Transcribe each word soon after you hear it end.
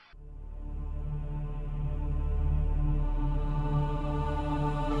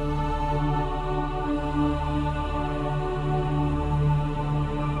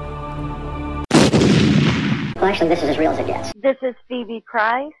actually, this is as real as it gets. This is Phoebe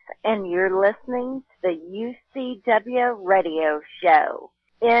Price, and you're listening to the UCW radio show.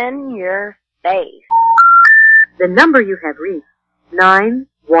 In your face. The number you have reached,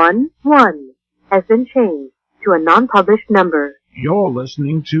 911, has been changed to a non-published number. You're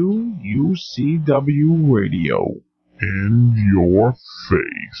listening to UCW Radio. In your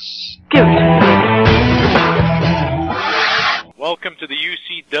face. Welcome to the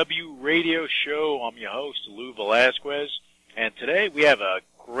UCW Radio Show. I'm your host, Louis Velazquez, and today we have a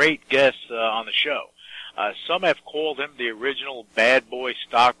great guest on the show. Some have called him the original bad boy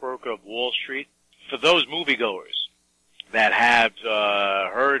stockbroker of Wall Street. For those moviegoers that have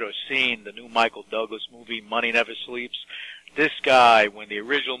heard or seen the new Michael Douglas movie, Money Never Sleeps, this guy, when the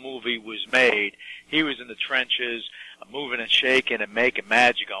original movie was made, he was in the trenches, moving and shaking and making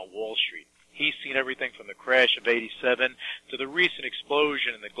magic on Wall Street. He's seen everything from the crash of '87 to the recent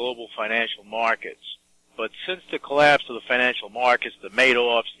explosion in the global financial markets. But since the collapse of the financial markets, the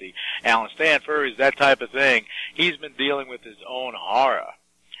Madoffs, the Alan Stanfords, that type of thing, he's been dealing with his own horror.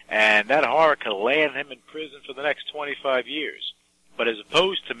 And that horror could land him in prison for the next 25 years. But as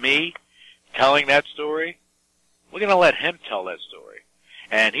opposed to me telling that story, we're going to let him tell that story.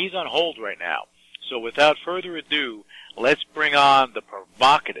 And he's on hold right now. So without further ado, let's bring on the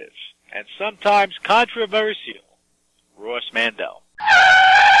provocative and sometimes controversial Ross Mandell.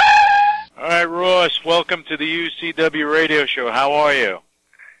 All right, Ross, welcome to the UCW Radio Show. How are you?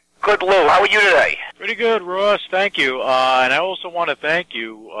 Good, Lou. How are you today? Pretty good, Ross. Thank you. And I also want to thank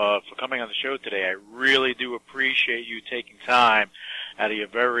you for coming on the show today. I really do appreciate you taking time out of your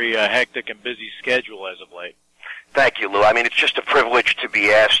very hectic and busy schedule as of late. Thank you, Lou. I mean, it's just a privilege to be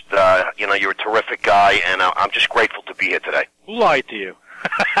asked. You're a terrific guy, and I'm just grateful to be here today. Who lied to you?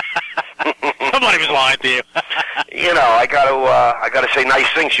 Somebody was lying to you. I gotta say nice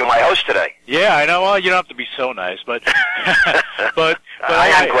things. You're my host today. Yeah, I know. Well, you don't have to be so nice, but but I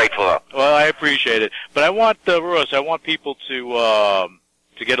am grateful. Well, I appreciate it. But I want Ross. I want people to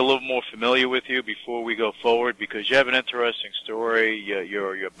get a little more familiar with you before we go forward, because you have an interesting story.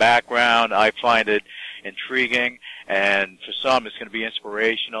 Your background, I find it intriguing, and for some, it's going to be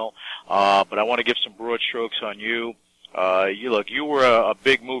inspirational. But I want to give some broad strokes on you. You were a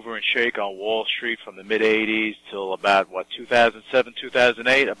big mover and shake on Wall Street from the mid-'80s till about, 2007,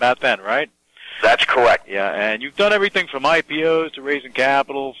 2008, about then, right? That's correct. Yeah, and you've done everything from IPOs to raising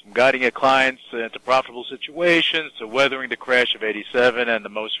capital, from guiding your clients into profitable situations to weathering the crash of '87 and the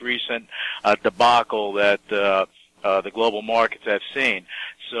most recent debacle that the global markets have seen.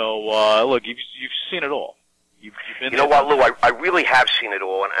 So, look, you've seen it all. You've been You know what, Lou? I really have seen it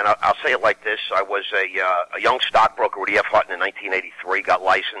all, and I'll say it like this. I was a young stockbroker with E.F. Hutton in 1983, got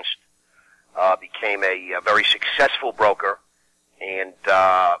licensed, became a very successful broker, and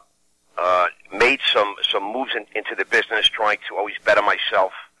made some moves into the business, trying to always better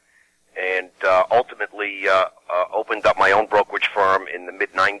myself, and ultimately opened up my own brokerage firm in the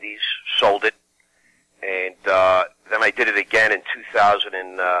mid-'90s, sold it, and then I did it again in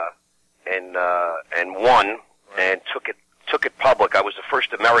 2001, and took it public. I was the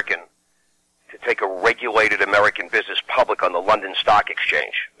first American to take a regulated American business public on the London Stock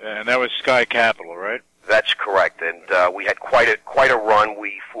Exchange. And that was Sky Capital, right? That's correct, and we had quite a run.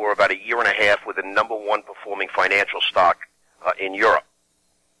 We, for about a year and a half, were the number one performing financial stock in Europe,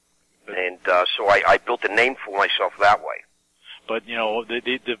 and so I built a name for myself that way. But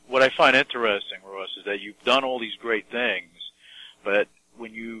what I find interesting, Ross, is that you've done all these great things, but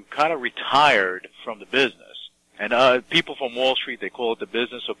when you kind of retired from the business, and people from Wall Street, they call it the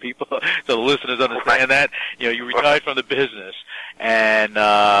business, so the listeners understand that. You retired from the business, and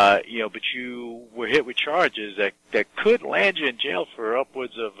but you were hit with charges that could land you in jail for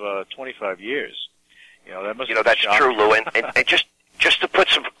upwards of 25 years. That must. That's true, Lou. And just to put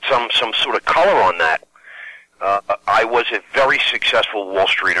some sort of color on that, I was a very successful Wall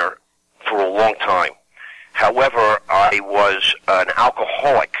Streeter for a long time. However, I was an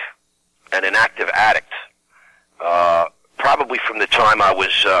alcoholic and an active addict. Probably from the time I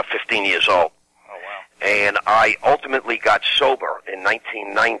was 15 years old. Oh, wow. And I ultimately got sober in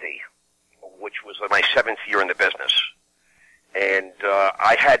 1990, which was my 7th year in the business. And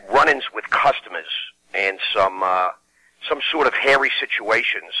I had run-ins with customers and some sort of hairy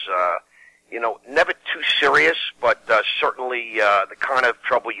situations. Never too serious, but certainly the kind of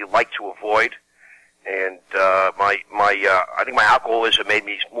trouble you like to avoid. And I think my alcoholism made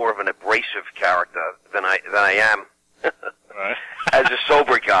me more of an abrasive character than I am right. as a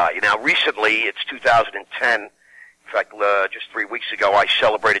sober guy. Now, recently, it's 2010. In fact, just 3 weeks ago, I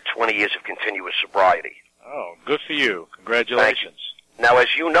celebrated 20 years of continuous sobriety. Oh, good for you. Congratulations. Now,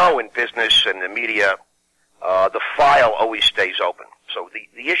 as you know, in business and the media, the file always stays open. So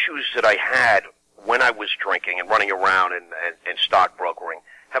the issues that I had when I was drinking and running around and stockbrokering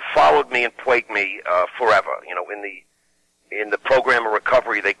have followed me and plagued me forever. You know, in the program of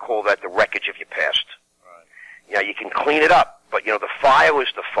recovery, they call that the wreckage of your past. Right. You know, you can clean it up, but you know, the file is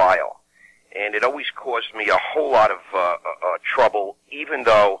the file, and it always caused me a whole lot of trouble, even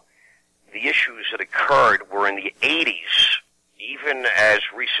though the issues that occurred were in the 80s. Even as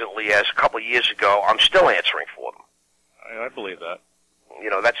recently as a couple of years ago, I'm still answering for them. I believe that. You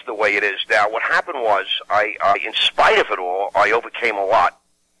know, that's the way it is now. What happened was, I in spite of it all, I overcame a lot.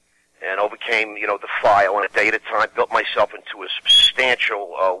 And overcame, you know, the file, and a day at a time built myself into a substantial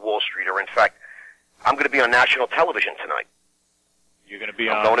Wall Streeter. In fact, I'm going to be on national television tonight. You're going to be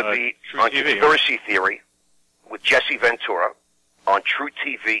I'm on going to be True on TV, Conspiracy Theory with Jesse Ventura on True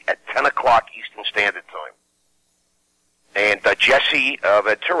TV at 10 o'clock Eastern Standard Time. And Jesse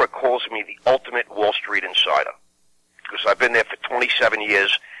Ventura calls me the ultimate Wall Street insider, because I've been there for 27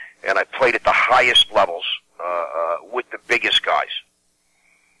 years, and I played at the highest levels with the biggest guys.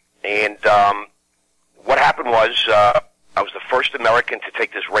 And what happened was, I was the first American to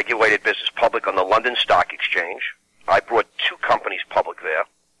take this regulated business public on the London Stock Exchange. I brought 2 companies public there.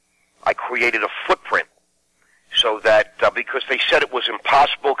 I created a footprint so that, because they said it was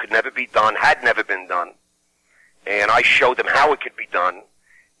impossible, could never be done, had never been done, and I showed them how it could be done,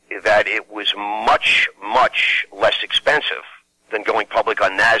 that it was much, much less expensive than going public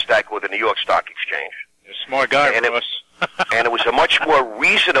on NASDAQ or the New York Stock Exchange. You're a smart guy, Russ. And it was a much more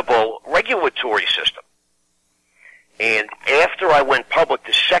reasonable regulatory system. And after I went public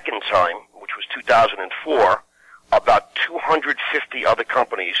the second time, which was 2004, about 250 other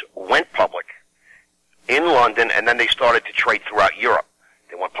companies went public in London, and then they started to trade throughout Europe.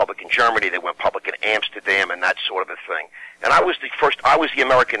 They went public in Germany, they went public in Amsterdam, and that sort of a thing. And I was the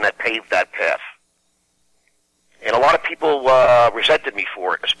American that paved that path. And a lot of people resented me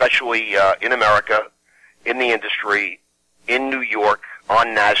for it, especially in America, in the industry, in New York, on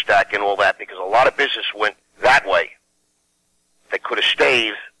NASDAQ and all that, because a lot of business went that way. They could have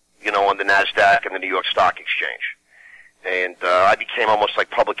stayed, you know, on the NASDAQ and the New York Stock Exchange. And I became almost like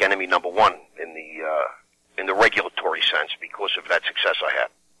public enemy number one in the regulatory sense because of that success I had.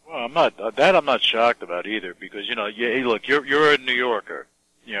 Well, I'm not shocked about either, because, you know, hey, look, you're a New Yorker.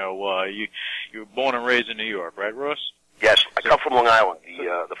 You know, you were born and raised in New York, right, Ross? Yes, I come from Long Island,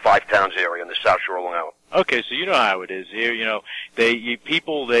 the Five Towns area in the South Shore of Long Island. Okay, so you know how it is here. You know, they'll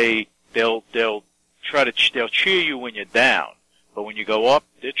cheer you when you're down, but when you go up,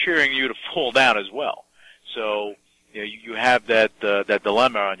 they're cheering you to fall down as well. So, you know, you have that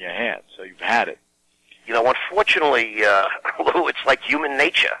dilemma on your hands. So you've had it. You know, unfortunately, Lou, it's like human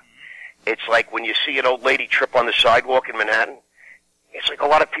nature. It's like when you see an old lady trip on the sidewalk in Manhattan. It's like a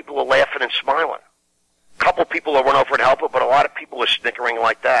lot of people are laughing and smiling. A couple people will run over and help her, but a lot of people are snickering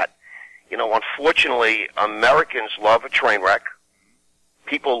like that. You know, unfortunately, Americans love a train wreck.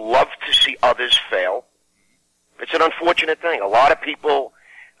 People love to see others fail. It's an unfortunate thing. A lot of people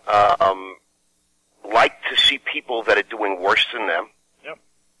like to see people that are doing worse than them. Yep.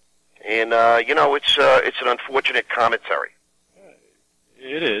 And, you know, it's an unfortunate commentary.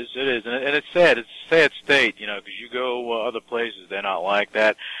 It is, and it's sad. It's a sad state, you know, because you go other places, they're not like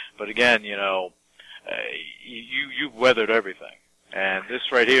that. But again, you know, you've weathered everything, and this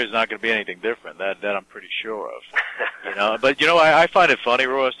right here is not going to be anything different. That I'm pretty sure of. You know, but you know, I find it funny,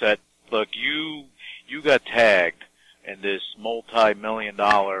 Ross, that look, you got tagged in this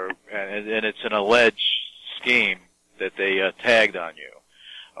multi-million-dollar, and it's an alleged scheme that they tagged on you.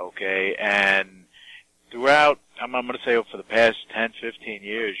 Okay, and throughout, I'm going to say for the past 10, 15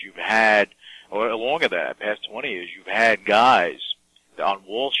 years, you've had, or longer than that, past 20 years, you've had guys on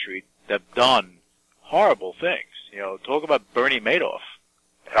Wall Street that have done horrible things. You know, talk about Bernie Madoff,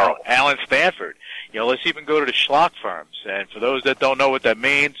 Alan Stanford. You know, let's even go to the schlock firms. And for those that don't know what that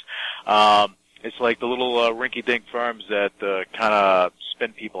means, it's like the little rinky-dink firms that kind of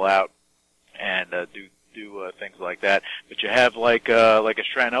spin people out and do things like that. But you have like a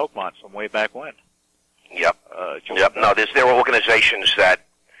Stratton Oakmont from way back when. Yep. Yep. No, there are organizations that,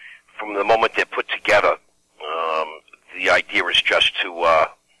 from the moment they're put together, the idea is just to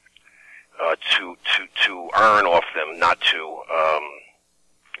earn off them, not to,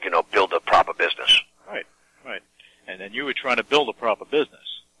 you know, build a proper business. Right. Right. And then you were trying to build a proper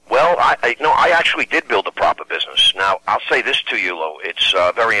business. Well, I actually did build a proper business. Now, I'll say this to you, Lou. It's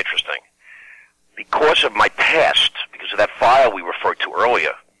very interesting. Because of my past, because of that file we referred to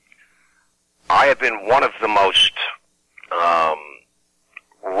earlier, I have been one of the most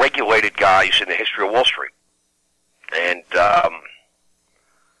regulated guys in the history of Wall Street. And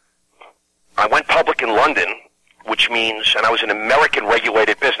I went public in London, which means, and I was an American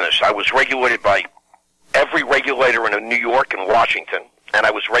regulated business. I was regulated by every regulator in New York and Washington, and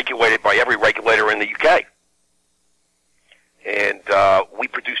I was regulated by every regulator in the UK. And we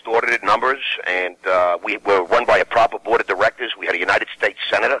produced audited numbers, and we were run by a proper board of directors. We had a United States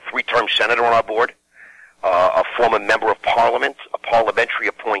senator, 3-term senator on our board, a former member of parliament, a parliamentary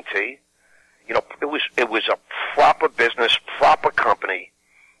appointee. You know, it was a proper business, proper company,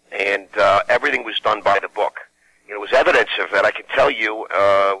 and everything was done by the book. You know, it was evidence of that. I can tell you,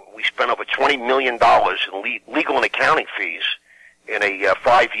 we spent over $20 million in legal and accounting fees in a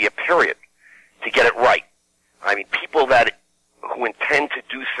 5-year period to get it right. I mean, people who intend to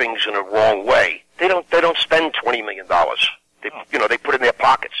do things in a wrong way, they don't spend $20 million. They put it in their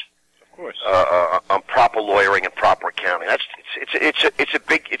pockets. Of course. On proper lawyering and proper accounting. It's a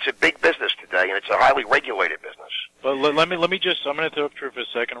big business today, and it's a highly regulated business. But let me just, I'm going to interrupt you for a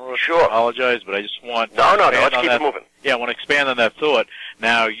second, Ross. Sure. I apologize, but I just want No, let's keep it moving. Yeah, I want to expand on that thought.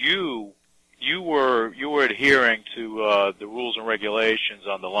 Now, you were adhering to the rules and regulations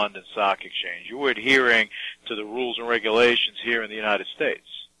on the London Stock Exchange. You were adhering to the rules and regulations here in the United States.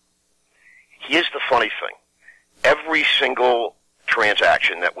 Here's the funny thing. Every single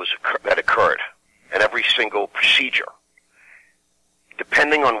transaction that occurred, and every single procedure,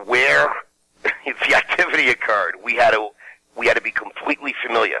 depending on where the activity occurred, we had to be completely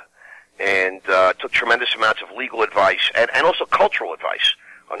familiar, and took tremendous amounts of legal advice and also cultural advice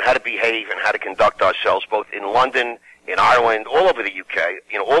on how to behave and how to conduct ourselves, both in London, in Ireland, all over the UK,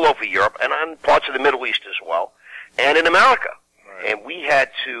 all over Europe, and on parts of the Middle East as well, and in America. Right. And we had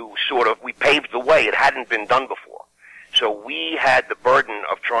to we paved the way. It hadn't been done before. So we had the burden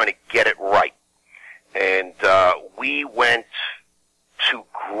of trying to get it right. And we went to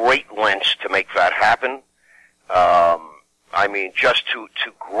great lengths to make that happen. I mean, just to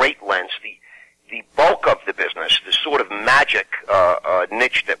great lengths. The bulk of the business, the sort of magic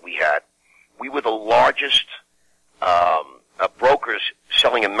niche that we had, we were the largest brokers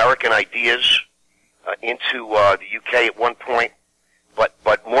selling American ideas into the UK at one point.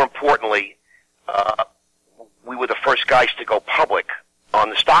 But more importantly, we were the first guys to go public on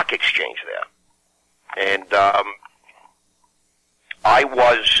the stock exchange there. And I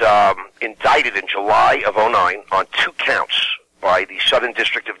was indicted in July of 2009 on 2 counts by the Southern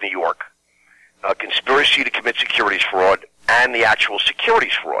District of New York, conspiracy to commit securities fraud and the actual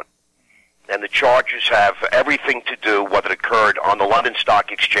securities fraud. And the charges have everything to do with what occurred on the London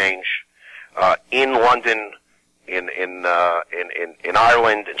Stock Exchange, in London, in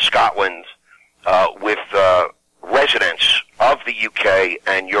Ireland, in Scotland, with residents of the UK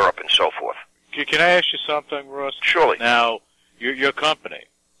and Europe and so forth. Can I ask you something, Russ? Surely. Now, your company,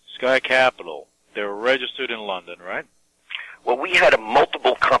 Sky Capital, they were registered in London, right? Well, we had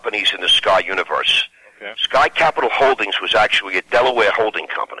multiple companies in the Sky universe. Okay. Sky Capital Holdings was actually a Delaware holding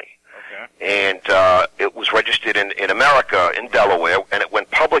company. Okay. And it was registered in America, in Delaware, and it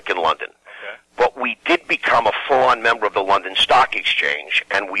went public in London. Okay. But we did become a full-on member of the London Stock Exchange,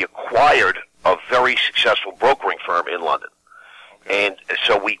 and we acquired a very successful brokering firm in London. Okay. And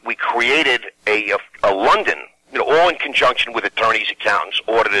so we created a London, all in conjunction with attorneys, accountants,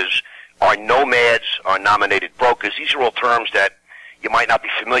 auditors, our nomads, our nominated brokers. These are all terms that you might not be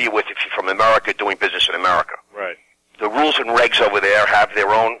familiar with if you're from America doing business in America. Right. The rules and regs over there have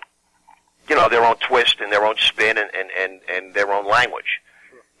their own, their own twist and their own spin and their own language.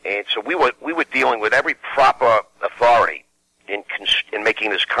 Sure. And so we were dealing with every proper authority in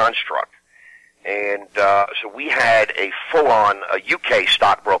making this construct. And so we had a full-on UK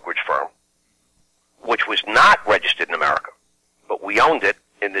stock brokerage firm, which was not registered in America, but we owned it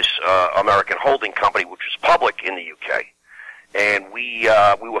in this American holding company, which was public in the UK. And we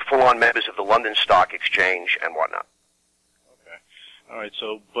were full-on members of the London Stock Exchange and whatnot. Okay. All right.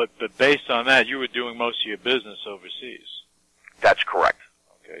 So, but based on that, you were doing most of your business overseas. That's correct.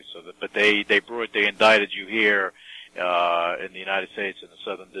 Okay. So, but they indicted you here in the United States in the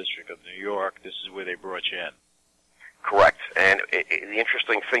Southern District of New York. This is where they brought you in. Correct. And the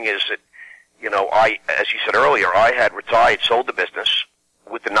interesting thing is that, as you said earlier, I had retired, sold the business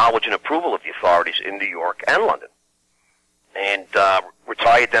with the knowledge and approval of the authorities in New York and London, and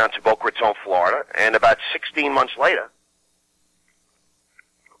retired down to Boca Raton, Florida. And about 16 months later,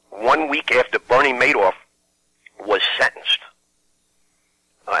 1 week after Bernie Madoff was sentenced,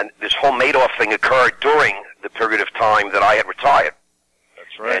 and this whole Madoff thing occurred during the period of time that I had retired.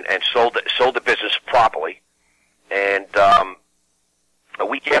 That's right. And sold the business properly. And a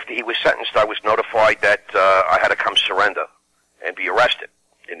week after he was sentenced, I was notified that I had to come surrender and be arrested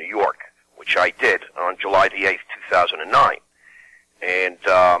in New York, which I did on July the 8th, 2009. And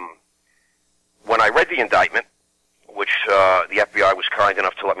when I read the indictment, which the FBI was kind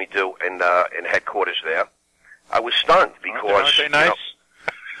enough to let me do in headquarters there, I was stunned because aren't they nice?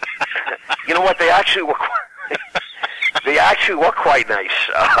 You know what? They actually were. They actually were quite nice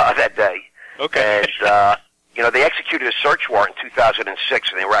that day. Okay. And they executed a search warrant in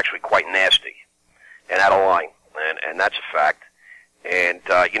 2006, and they were actually quite nasty and out of line, and that's a fact. And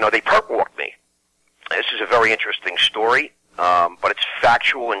they perp walked me. This is a very interesting story, but it's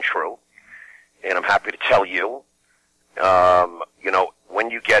factual and true, and I'm happy to tell you. When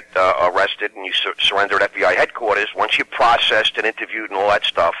you get arrested and you surrender at FBI headquarters, once you're processed and interviewed and all that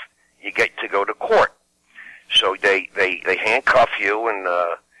stuff, you get to go to court. So they handcuff you, and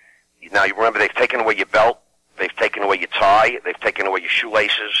now you remember they've taken away your belt, they've taken away your tie, they've taken away your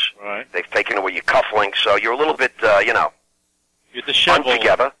shoelaces, right. They've taken away your cufflinks, so you're a little bit, you're disheveled.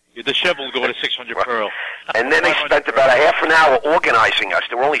 Together. You're disheveled going to 600 right. Pearl. And then they spent about a half an hour organizing us.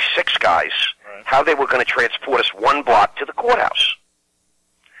 There were only 6 guys. Right. How they were going to transport us 1 block to the courthouse.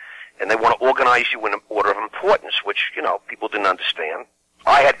 And they want to organize you in an order of importance, which, people didn't understand.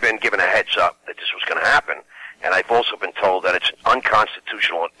 I had been given a heads up that this was going to happen, and I've also been told that it's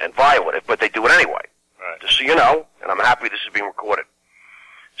unconstitutional and violative, but they do it anyway. Right. Just so you know, and I'm happy this is being recorded.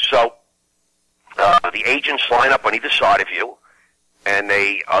 So, the agents line up on either side of you, and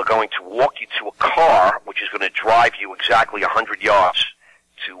they are going to walk you to a car, which is going to drive you exactly 100 yards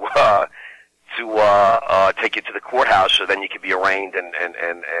to take you to the courthouse, so then you can be arraigned and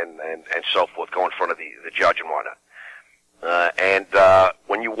so forth, go in front of the judge and whatnot.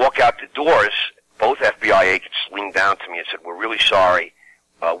 When you walk out the doors, both FBI agents leaned down to me and said, "We're really sorry.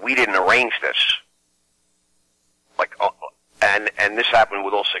 We didn't arrange this." And this happened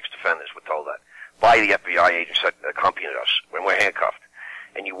with all 6 defendants, we're told that, by the FBI agents that accompanied us when we're handcuffed.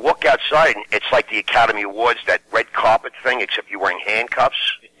 And you walk outside, and it's like the Academy Awards, that red carpet thing, except you're wearing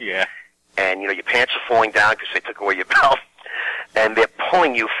handcuffs. Yeah. And, your pants are falling down because they took away your belt. And they're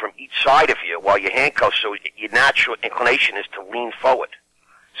pulling you from each side of you while you're handcuffed, so your natural inclination is to lean forward.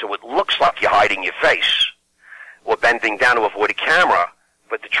 So it looks like you're hiding your face or bending down to avoid a camera,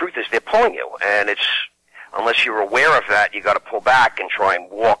 but the truth is they're pulling you. And unless you're aware of that, you got to pull back and try and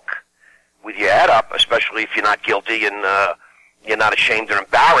walk with your head up, especially if you're not guilty and you're not ashamed or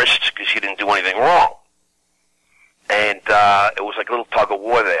embarrassed because you didn't do anything wrong. And it was like a little tug of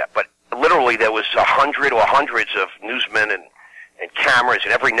war there. But literally there was 100 or hundreds of newsmen and cameras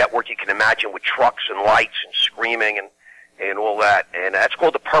and every network you can imagine with trucks and lights and screaming and all that. And that's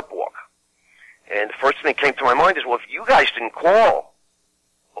called the perp walk. And the first thing that came to my mind is, well, if you guys didn't call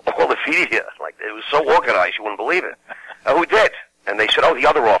all the media, like it was so organized, you wouldn't believe it. Who did? And they said, the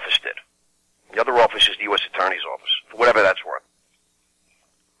other office did. The other office is the U.S. Attorney's Office, for whatever that's worth.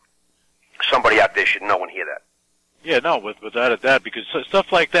 Somebody out there should know and hear that. Yeah, no, without a doubt, because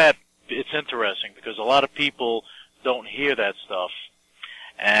stuff like that, it's interesting, because a lot of people don't hear that stuff,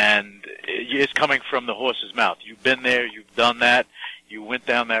 and it's coming from the horse's mouth. You've been there, you've done that, you went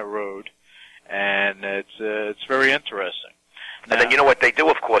down that road, and it's very interesting. Now, and then you know what they do,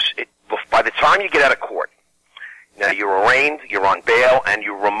 of course, by the time you get out of court, now you're arraigned, you're on bail, and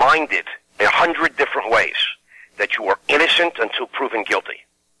you're reminded 100 different ways that you are innocent until proven guilty.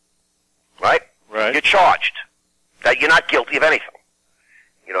 Right? Right. You're charged that you're not guilty of anything.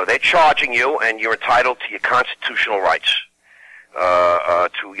 They're charging you, and you're entitled to your constitutional rights to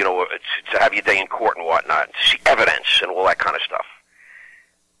have your day in court and whatnot, to see evidence and all that kind of stuff.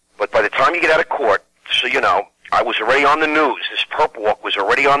 But by the time you get out of court, so I was already on the news. This perp walk was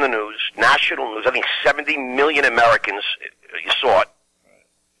already on the news, national news. I think 70 million Americans saw it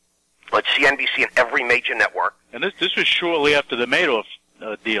on CNBC and every major network. And this was shortly after the Madoff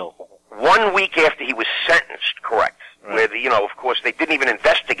deal. 1 week after he was sentenced, correct. Right. Where, of course, they didn't even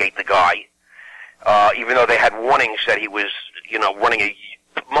investigate the guy, even though they had warnings that he was, running a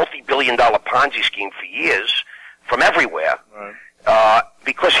multi-billion-dollar Ponzi scheme for years from everywhere. Right.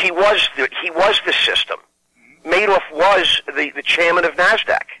 Because he was the system. Madoff was the chairman of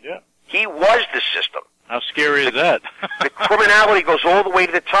NASDAQ. Yeah. He was the system. How scary is that? The criminality goes all the way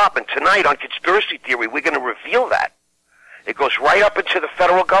to the top, and tonight on Conspiracy Theory, we're going to reveal that. It goes right up into the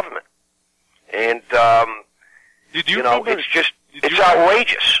federal government. And, it's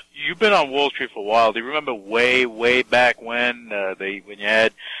outrageous. You've been on Wall Street for a while. Do you remember way back when when you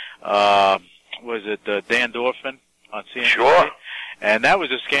had, was it Dan Dorfman on CNN? Sure. And that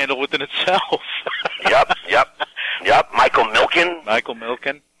was a scandal within itself. Yep. Michael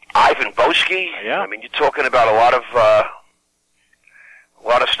Milken. Ivan Boesky. Yeah. I mean, you're talking about a lot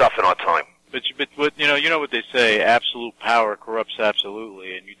of stuff in our time. But you know what they say, absolute power corrupts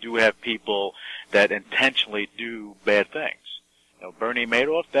absolutely, and you do have people that intentionally do bad things. Bernie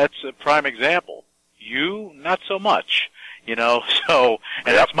Madoff, that's a prime example. You, not so much. So,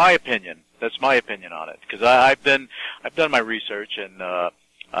 and that's my opinion. That's my opinion on it, because I've done my research, and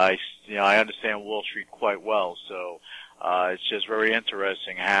I understand Wall Street quite well. So it's just very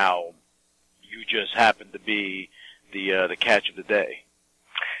interesting how you just happen to be the catch of the day.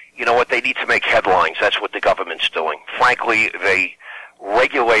 You know what? They need to make headlines. That's what the government's doing. Frankly,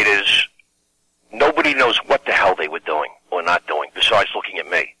 regulators, nobody knows what the hell they were doing or not doing, besides looking at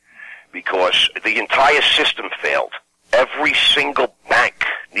me, because the entire system failed. Every single bank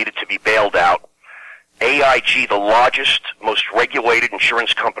needed to be bailed out. AIG, the largest, most regulated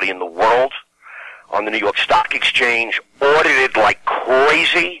insurance company in the world, on the New York Stock Exchange, audited like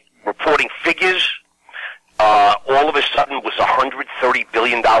crazy, reporting figures. All of a sudden was $130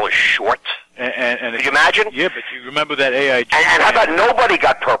 billion short. And Can you imagine? Yeah, but you remember that AIG. And how about nobody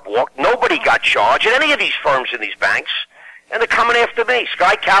got perp walked, nobody got charged at any of these firms in these banks, and they're coming after me.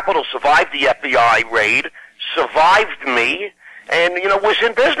 Sky Capital survived the FBI raid, survived me, and, was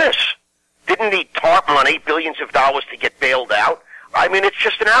in business. Didn't need TARP money, billions of dollars to get bailed out. I mean, it's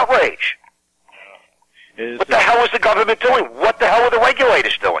just an outrage. What the hell is the government doing? What the hell are the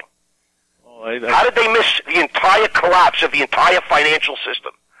regulators doing? How did they miss the entire collapse of the entire financial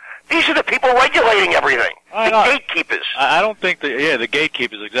system? These are the people regulating everything. The gatekeepers. I don't think the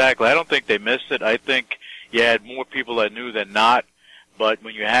gatekeepers, exactly. I don't think they missed it. I think you had more people that knew than not. But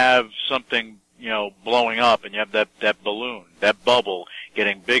when you have something, blowing up, and you have that balloon, that bubble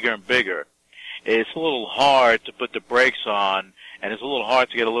getting bigger and bigger, it's a little hard to put the brakes on, and it's a little hard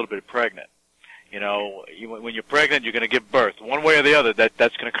to get a little bit pregnant. When you're pregnant, you're going to give birth. One way or the other,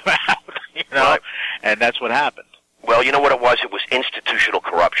 that's going to come out, Right. And that's what happened. Well, you know what it was? It was institutional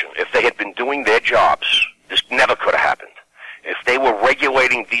corruption. If they had been doing their jobs, this never could have happened. If they were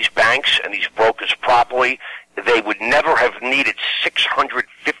regulating these banks and these brokers properly, they would never have needed $650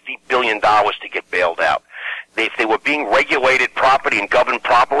 billion to get bailed out. If they were being regulated properly and governed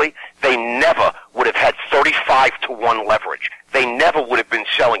properly, they never would have had 35-to-1 leverage. They never would have been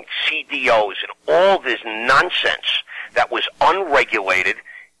selling CDOs and all this nonsense that was unregulated.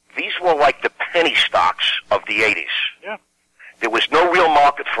 These were like the penny stocks of the 80s. Yeah. There was no real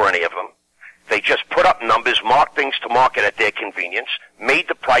market for any of them. They just put up numbers, marked things to market at their convenience, made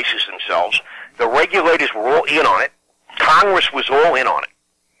the prices themselves. The regulators were all in on it. Congress was all in on it.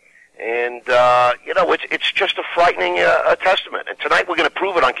 And, it's just a frightening testament. And tonight we're going to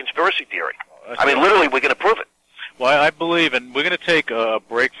prove it on conspiracy theory. Literally, we're going to prove it. Well, I believe, and we're going to take a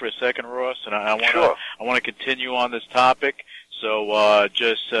break for a second, Ross, and I want to continue on this topic. So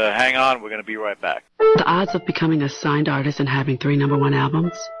just hang on. We're going to be right back. The odds of becoming a signed artist and having 3 #1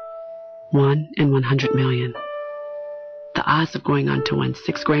 albums? 1 in 100 million. The odds of going on to win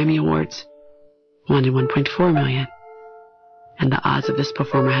 6 Grammy Awards? 1 in 1.4 million. And the odds of this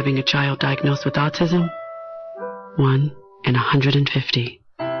performer having a child diagnosed with autism? 1 in 150.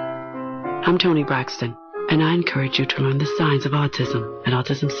 I'm Toni Braxton, and I encourage you to learn the signs of autism at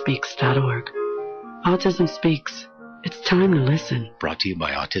autismspeaks.org. Autism Speaks. It's time to listen. Brought to you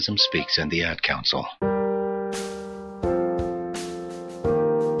by Autism Speaks and the Ad Council.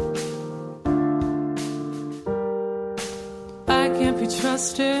 I can't be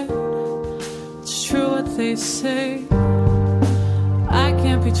trusted. It's true what they say. I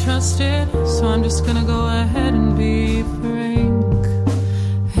can't be trusted, so I'm just gonna go ahead and be frank.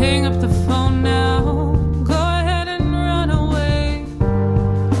 Hang up the phone now. Go ahead and run away.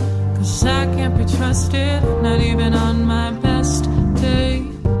 'Cause I can't be trusted, not even on my best day.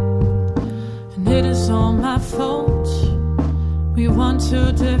 And it is all my fault. We want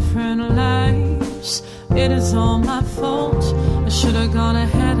 2 different lives. It is all my fault. I should have gone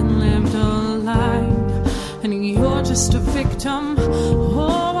ahead and lived a life. And you're just a victim.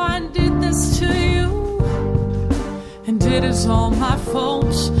 Oh, I did this to you. And it is all my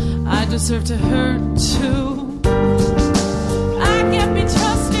fault. I deserve to hurt too. I can't be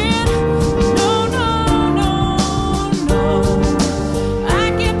trusted. No, no, no, no.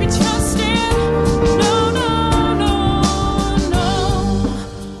 I can't be trusted. No, no, no, no.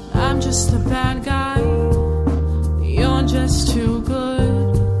 I'm just a bad guy. You're just too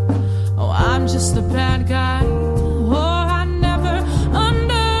good. Oh, I'm just a bad guy. Oh, I never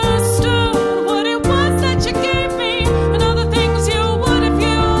understood what it was that you gave me and all the things you would if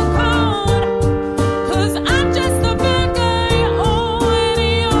you could. 'Cause I'm just a bad guy. Oh, and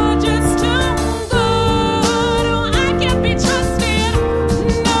you're just too good. Oh, I can't be trusted.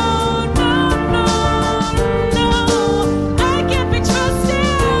 No, no, no, no. I can't be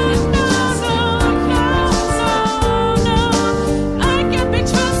trusted. No, no, no, no, no. I can't be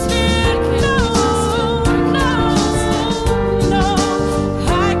trusted. No.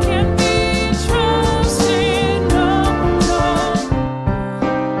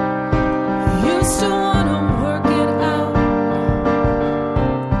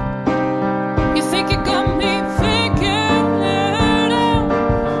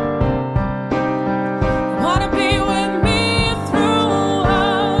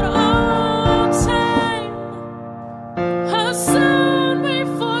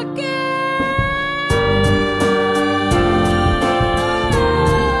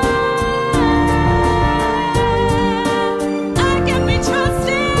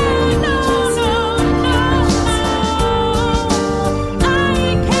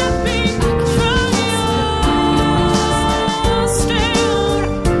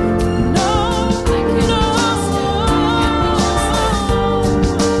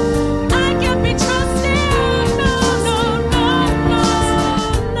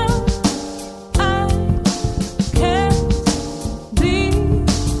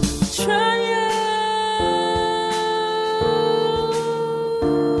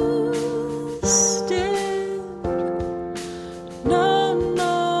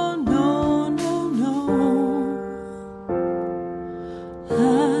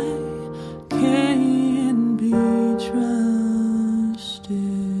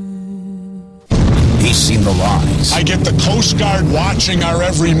 He's seen the lies. I get the Coast Guard watching our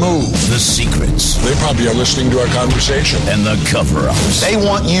every move. The secrets. They probably are listening to our conversation. And the cover-ups. They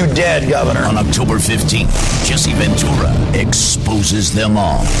want you dead, Governor. On October 15th, Jesse Ventura exposes them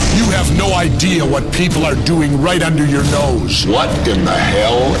all. You have no idea what people are doing right under your nose. What in the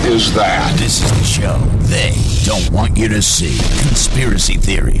hell is that? This is the show they don't want you to see. Conspiracy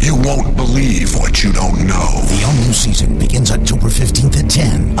Theory. You won't believe what you don't know. The all-new season begins October 15th at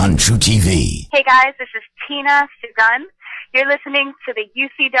 10 on True TV. Hey guys, this is Tina Sugun. You're listening to the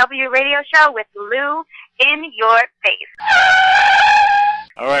UCW radio show with Lou in your face.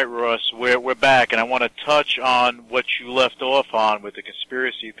 All right, Ross, we're back, and I want to touch on what you left off on with the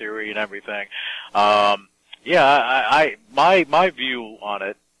conspiracy theory and everything. My view on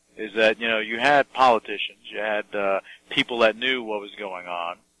it is that, you had politicians, you had people that knew what was going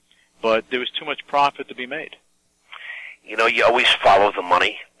on, but there was too much profit to be made. You always follow the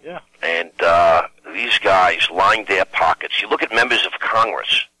money. Yeah. And these guys lined their pockets. You look at members of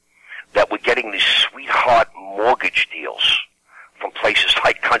Congress that were getting these sweetheart mortgage deals from places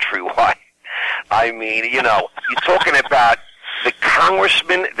like Countrywide. I mean, you're talking about the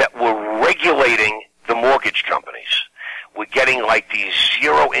congressmen that were regulating the mortgage companies were getting like these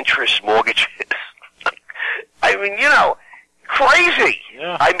zero-interest mortgages. I mean, crazy.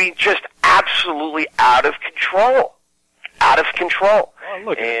 Yeah. I mean, just absolutely out of control. Out of control. Well,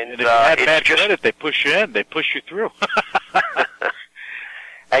 look, and if you had bad credit, they push you in. They push you through.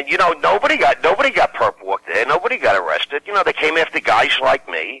 And nobody got perp walked there. Nobody got arrested. They came after guys like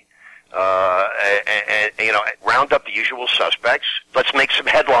me, and round up the usual suspects. Let's make some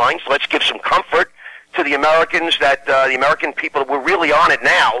headlines. Let's give some comfort to the Americans that the American people, we're really on it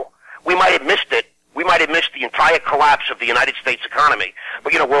now. We might have missed it. We might have missed the entire collapse of the United States economy.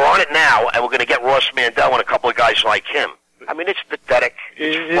 But we're on it now, and we're going to get Ross Mandell and a couple of guys like him. I mean, it's pathetic.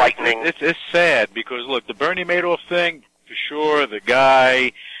 It's frightening. It's sad because, look, the Bernie Madoff thing, for sure, the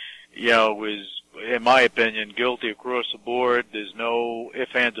guy, was, in my opinion, guilty across the board. There's no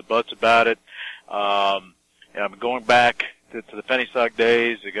ifs, ands, or buts about it. I'm going back to the penny stock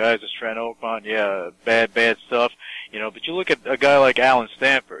days, the guys at Strand Oakmont, bad stuff. But you look at a guy like Alan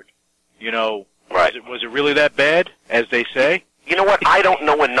Stanford, right. Was it really that bad, as they say? You know what? I don't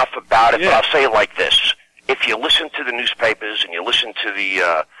know enough about it, but I'll say it like this. If you listen to the newspapers and you listen to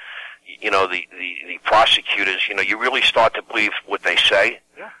the prosecutors, you really start to believe what they say.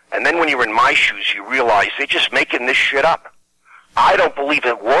 Yeah. And then when you're in my shoes, you realize they're just making this shit up. I don't believe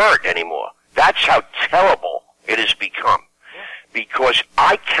a word anymore. That's how terrible it has become. Yeah. Because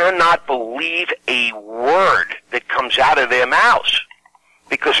I cannot believe a word that comes out of their mouths.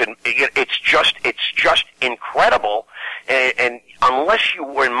 Because it's just incredible. And unless you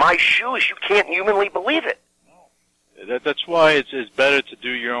were in my shoes, you can't humanly believe it. That's why it's better to do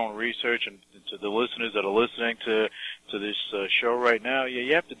your own research, and to the listeners that are listening to this show right now,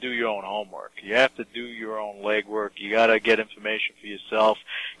 you have to do your own homework. You have to do your own legwork. You got to get information for yourself,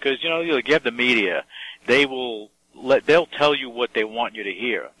 because you have the media. They'll tell you what they want you to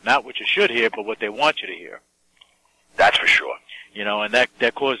hear, not what you should hear, but what they want you to hear. That's for sure. And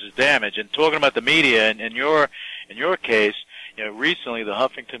that causes damage. And talking about the media, and in your case, recently the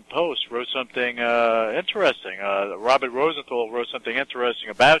Huffington Post wrote something interesting. Robert Rosenthal wrote something interesting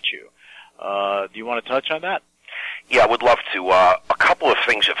about you. Do you want to touch on that? Yeah, I would love to. A couple of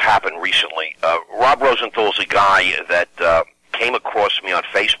things have happened recently. Rob Rosenthal's a guy that came across me on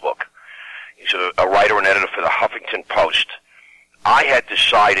Facebook. He's a writer and editor for the Huffington Post. I had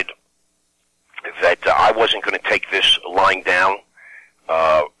decided that I wasn't going to take this lying down,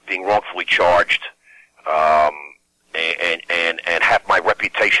 being wrongfully charged, and have my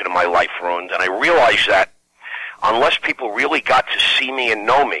reputation and my life ruined. And I realized that unless people really got to see me and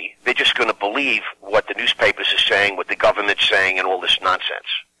know me, they're just going to believe what the newspapers are saying, what the government's saying, and all this nonsense.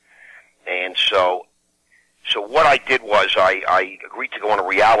 And so what I did was I agreed to go on a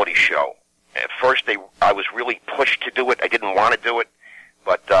reality show. At first, I was really pushed to do it. I didn't want to do it.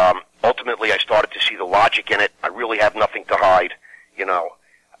 But ultimately, I started to see the logic in it. I really have nothing to hide.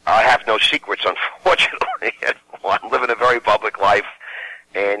 I have no secrets, unfortunately. I'm living a very public life.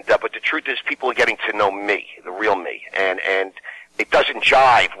 But the truth is, people are getting to know me, the real me. And it doesn't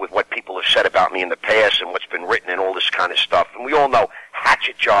jive with what people have said about me in the past and what's been written and all this kind of stuff. And we all know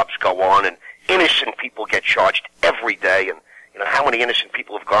hatchet jobs go on, and innocent people get charged every day. And how many innocent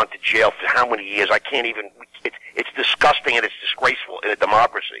people have gone to jail for how many years? I can't even. It's disgusting and it's disgraceful in a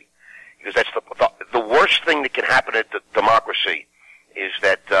democracy, because that's the worst thing that can happen in a democracy is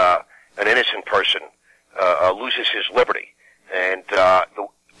that an innocent person loses his liberty. And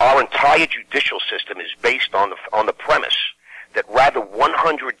our entire judicial system is based on the premise that rather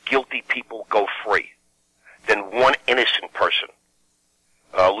 100 guilty people go free than one innocent person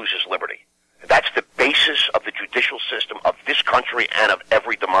loses liberty. That's the basis of the judicial system of this country and of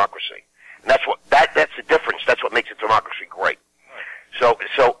every democracy. And that's the difference. That's what makes a democracy great. So,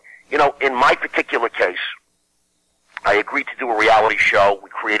 in my particular case, I agreed to do a reality show. We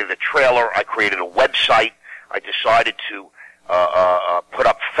created a trailer. I created a website. I decided to put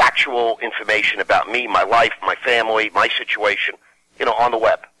up factual information about me, my life, my family, my situation, on the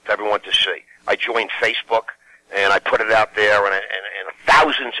web for everyone to see. I joined Facebook, and I put it out there, and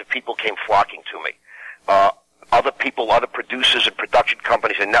thousands of people came flocking to me. Other people, other producers and production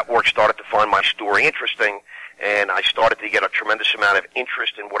companies and networks started to find my story interesting, and I started to get a tremendous amount of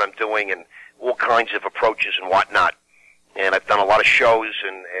interest in what I'm doing and all kinds of approaches and whatnot. And I've done a lot of shows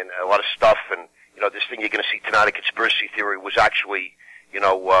and a lot of stuff, and this thing you're going to see tonight, A Conspiracy Theory, was actually, it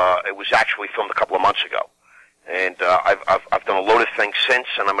was actually filmed a couple of months ago. And I've done a load of things since,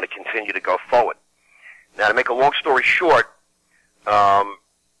 and I'm going to continue to go forward. Now, to make a long story short, the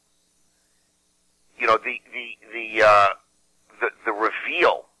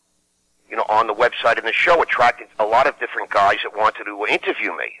reveal, on the website and the show attracted a lot of different guys that wanted to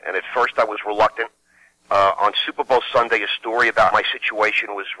interview me. And at first I was reluctant. On Super Bowl Sunday, a story about my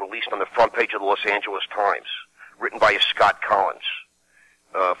situation was released on the front page of the Los Angeles Times, written by Scott Collins.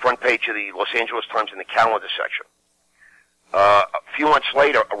 Front page of the Los Angeles Times in the calendar section. A few months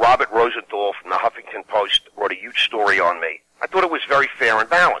later, Robert Rosenthal from the Huffington Post wrote a huge story on me. I thought it was very fair and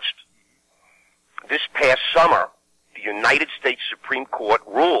balanced. This past summer, the United States Supreme Court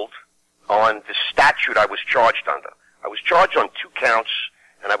ruled on the statute I was charged under. I was charged on 2 counts,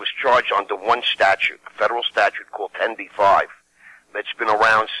 and I was charged under one statute, a federal statute called 10b-5, that's been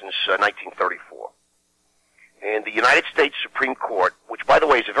around since 1934. And the United States Supreme Court, which, by the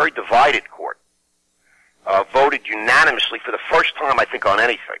way, is a very divided court, voted unanimously for the first time, I think, on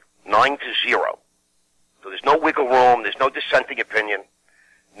anything, 9-0. So there's no wiggle room, there's no dissenting opinion,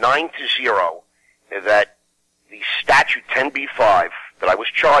 9-0, that the statute 10b-5 that I was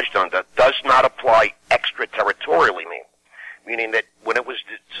charged under does not apply extraterritorially, meaning that when it was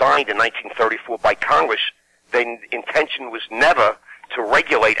designed in 1934 by Congress, the intention was never to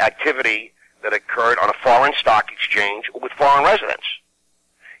regulate activity that occurred on a foreign stock exchange or with foreign residents.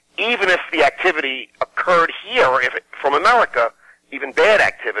 Even if the activity occurred here, from America, even bad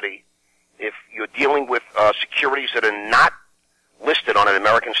activity, if you're dealing with securities that are not listed on an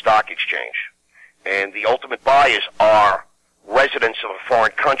American stock exchange, and the ultimate buyers are residents of a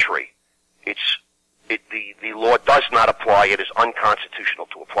foreign country, the law does not apply. It is unconstitutional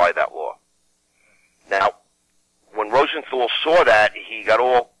to apply that law. Now, when Rosenthal saw that, he got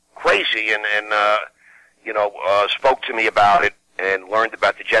all crazy and spoke to me about it and learned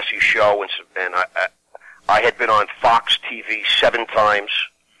about the Jesse Show, and I had been on Fox TV 7 times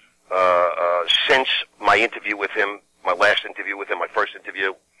since my interview with him, my last interview with him, my first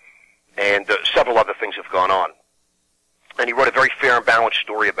interview, and several other things have gone on. And he wrote a very fair and balanced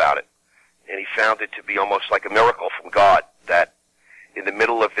story about it. And he found it to be almost like a miracle from God that in the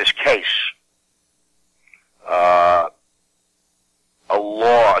middle of this case, a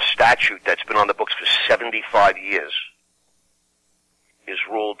statute that's been on the books for 75 years is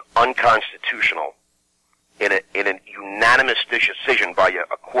ruled unconstitutional in a unanimous decision by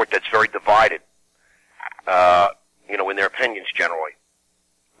a court that's very divided, in their opinions generally.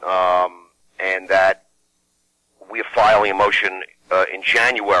 And that we are filing a motion in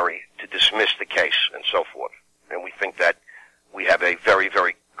January to dismiss the case and so forth. And we think that we have a very,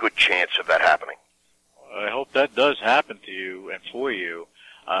 very good chance of that happening. I hope that does happen to you and for you.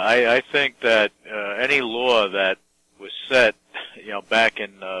 I think that any law that was set, back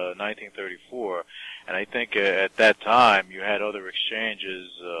in 1934, and I think at that time you had other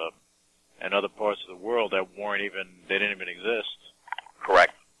exchanges and other parts of the world that they didn't even exist.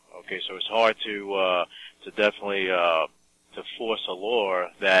 Correct. Okay, so it's hard to definitely to force a law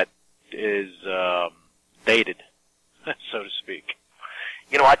that is dated, so to speak.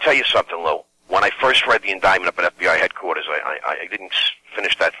 I'll tell you something, Lou. When I first read the indictment up at FBI headquarters, I didn't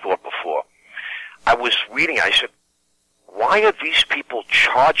finish that thought before. I was reading, I said, why are these people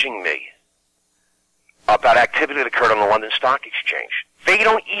charging me about activity that occurred on the London Stock Exchange? They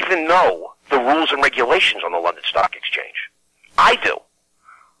don't even know the rules and regulations on the London Stock Exchange. I do.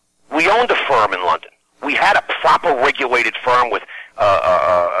 We owned a firm in London. We had a proper regulated firm with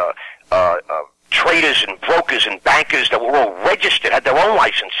traders and brokers and bankers that were all registered, had their own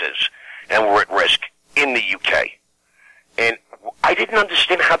licenses, and were at risk in the UK. And I didn't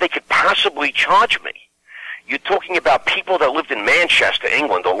understand how they could possibly charge me. You're talking about people that lived in Manchester,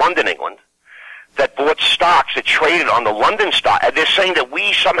 England, or London, England, that bought stocks that traded on the London stock, and they're saying that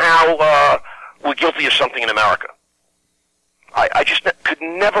we somehow were guilty of something in America. I just could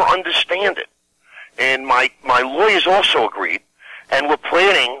never understand it. And my lawyers also agreed, and we're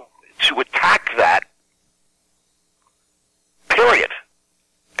planning to attack that, period.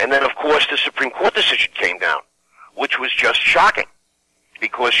 And then, of course, the Supreme Court decision came down, which was just shocking.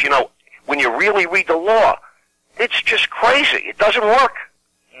 Because, you know, when you really read the law, it's just crazy. It doesn't work.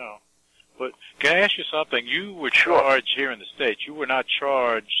 Yeah. But can I ask you something? You were charged here in the States. You were not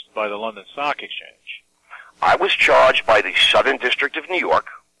charged by the London Stock Exchange. I was charged by the Southern District of New York,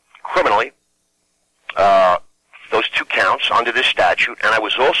 criminally, those 2 counts under this statute, and I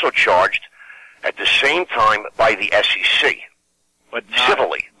was also charged at the same time by the SEC, but not,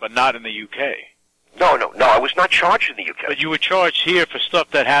 civilly. But not in the UK. No, I was not charged in the UK. But you were charged here for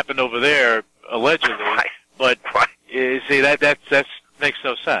stuff that happened over there, allegedly. Right. But, see, that makes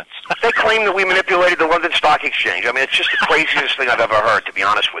no sense. They claim that we manipulated the London Stock Exchange. I mean, it's just the craziest thing I've ever heard, to be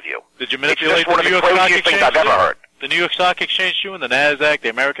honest with you. Did you manipulate the New York Stock Exchange? It's just one of the craziest things I've ever heard. The New York Stock Exchange too, and the NASDAQ, the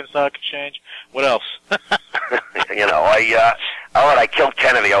American Stock Exchange. What else? You know, I killed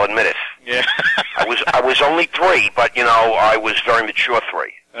Kennedy, I'll admit it. Yeah. I was only 3, but, you know, I was very mature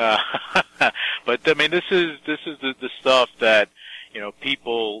 3. But, I mean, this is the stuff that, you know,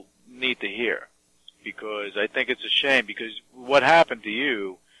 people need to hear. Because I think it's a shame, because what happened to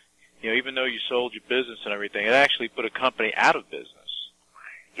you, you know, even though you sold your business and everything, it actually put a company out of business.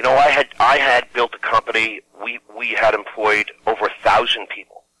 You know, I had built a company. We had employed over 1,000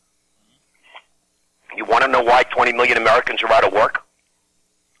 people. You want to know why 20 million Americans are out of work?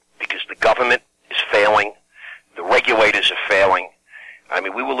 Because the government is failing, the regulators are failing. I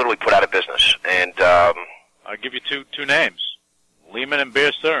mean, we were literally put out of business. And I'll give you two names: Lehman and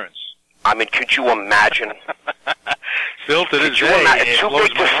Bear Stearns. I mean, could you imagine? Still to this day, it's too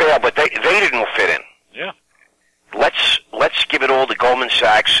big to fail, but they didn't fit in. Yeah. Let's give it all to Goldman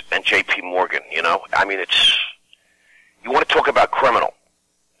Sachs and J.P. Morgan. You know, I mean, you want to talk about criminal.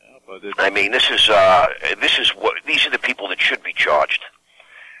 Yeah, I mean, these are the people that should be charged,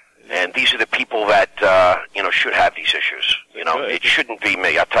 and these are the people that you know, should have these issues. You know, it shouldn't be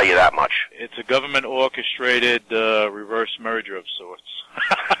me. I'll tell you that much. It's a government orchestrated reverse merger of sorts.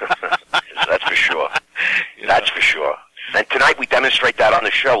 That's for sure. Yeah. That's for sure. And tonight we demonstrate that on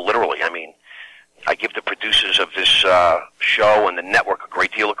the show, literally. I mean, I give the producers of this show and the network a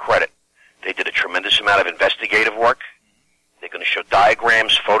great deal of credit. They did a tremendous amount of investigative work. They're going to show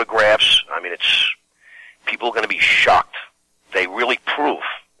diagrams, photographs. I mean, people are going to be shocked. They really prove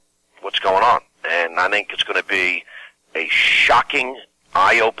what's going on. And I think it's going to be a shocking,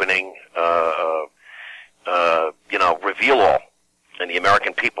 eye-opening, you know, reveal-all. And the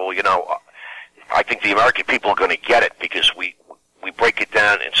American people, you know, I think the American people are going to get it because we break it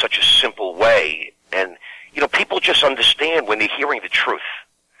down in such a simple way. And, you know, people just understand when they're hearing the truth.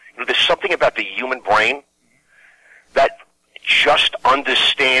 You know, there's something about the human brain that just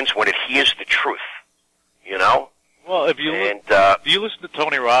understands when it hears the truth, you know? Well, if you do you listen to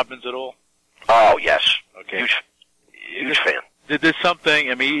Tony Robbins at all? Oh, yes. Okay. Huge fan. There's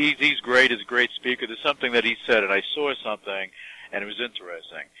something, I mean, he's great, he's a great speaker. There's something that he said, and I saw something, and it was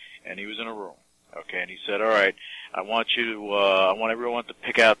interesting. And he was in a room, okay, and he said, all right, I want everyone to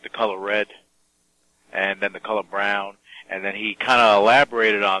pick out the color red, and then the color brown, and then he kind of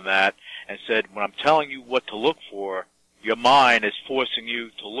elaborated on that and said, when I'm telling you what to look for, your mind is forcing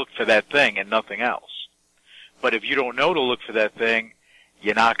you to look for that thing and nothing else. But if you don't know to look for that thing,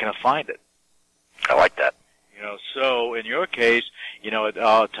 you're not going to find it. I like that. You know, so in your case, you know,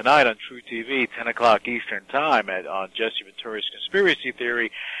 tonight on True TV, 10 o'clock Eastern Time on Jesse Ventura's Conspiracy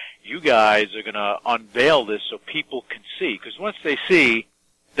Theory, you guys are going to unveil this so people can see. Because once they see,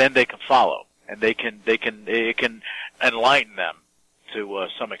 then they can follow, and it can enlighten them to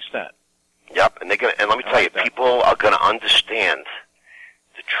some extent. Yep, and let me tell you, people are going to understand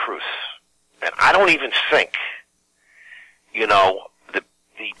the truth. And I don't even think, you know, the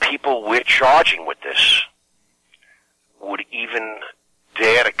people we're charging with this would even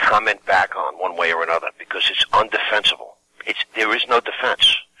dare to comment back on one way or another because it's undefensible. There is no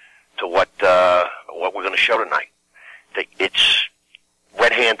defense to what we're going to show tonight. It's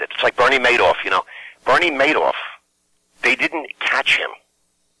red-handed. It's like Bernie Madoff, you know. Bernie Madoff, they didn't catch him.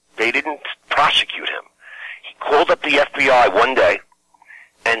 They didn't prosecute him. He called up the FBI one day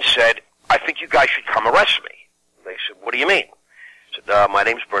and said, I think you guys should come arrest me. They said, what do you mean? He said, my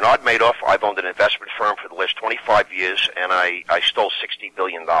name's Bernard Madoff. I've owned an investment firm for the last 25 years, and I stole $60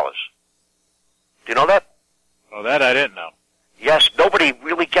 billion. Do you know that? Well, that I didn't know. Yes, nobody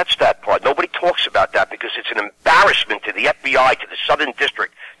really gets that part. Nobody talks about that because it's an embarrassment to the FBI, to the Southern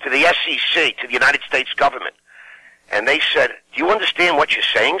District, to the SEC, to the United States government. And they said, do you understand what you're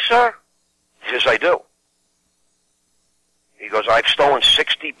saying, sir? says, I do. He goes, I've stolen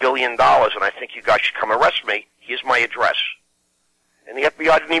 $60 billion, and I think you guys should come arrest me. Here's my address. And the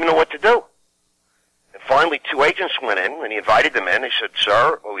FBI didn't even know what to do. And finally, 2 agents went in, and he invited them in. They said,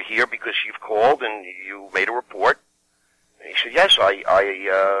 sir, we're here because you've called and you made a report. And he said, yes, I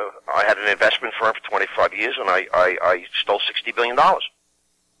had an investment firm for 25 years, and I stole $60 billion.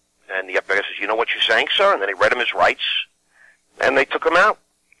 And the FBI says, you know what you're saying, sir? And then they read him his rights, and they took him out.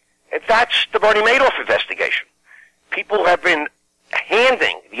 And that's the Bernie Madoff investigation. People have been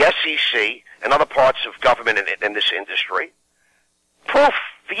handing the SEC and other parts of government in this industry proof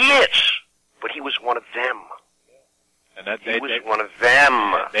for years. But he was one of them. And he was one of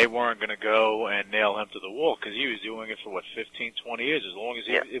them. They weren't going to go and nail him to the wall because he was doing it for, 15, 20 years. As long as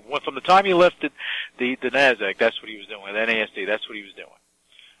it went from the time he left the NASDAQ, that's what he was doing. The NASD, that's what he was doing.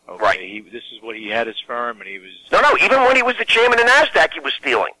 Okay, right. This is what he had his firm, and he was... No, even when he was the chairman of NASDAQ, he was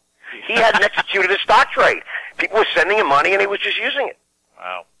stealing. He hadn't executed a stock trade. People were sending him money, and he was just using it.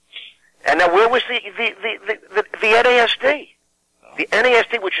 Wow. And now where was the NASD? Oh. The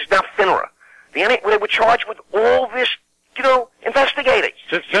NASD, which is now FINRA. They were charged with all this, investigating.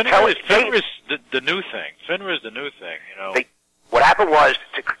 FINRA is the new thing. FINRA is the new thing, What happened was,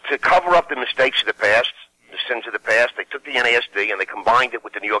 to cover up the mistakes of the past, the sins of the past, they took the NASD and they combined it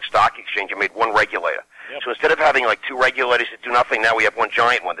with the New York Stock Exchange and made one regulator. Yep. So instead of having like 2 regulators that do nothing, now we have one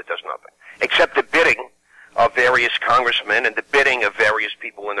giant one that does nothing. Except the bidding of various congressmen and the bidding of various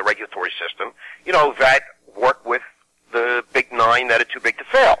people in the regulatory system, that work with the big 9 that are too big to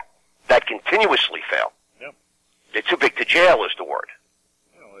fail, that continuously fail. Yep. They're too big to jail is the word.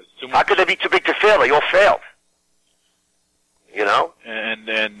 How could they be too big to fail? They all failed.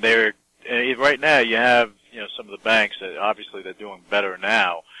 And they're right now you have some of the banks that obviously they're doing better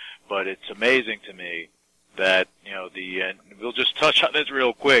now, but it's amazing to me that and we'll just touch on this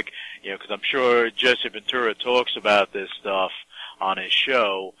real quick, because I'm sure Jesse Ventura talks about this stuff on his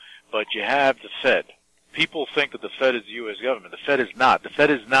show. But you have the Fed. People think that the Fed is the U.S. government. The Fed is not. The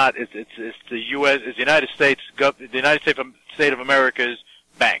Fed is not. It's the U.S. It's the United States. The United States of America's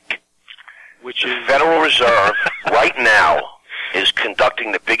bank, which is the Federal Reserve right now is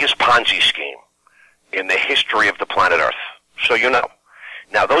conducting the biggest Ponzi scheme in the history of the planet Earth. So you know.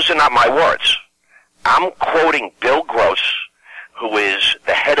 Now, those are not my words. I'm quoting Bill Gross, who is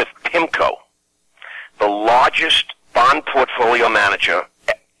the head of PIMCO, the largest bond portfolio manager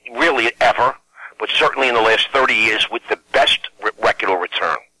really ever, but certainly in the last 30 years with the best record of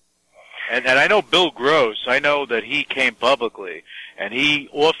return. And I know Bill Gross, I know that he came publicly, and he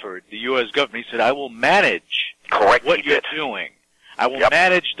offered the U.S. government, he said, I will manage what you're doing. I will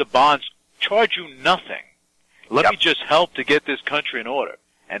manage the bonds, charge you nothing. Let me just help to get this country in order.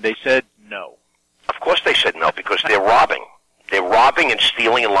 And they said no. Of course they said no, because they're robbing. They're robbing and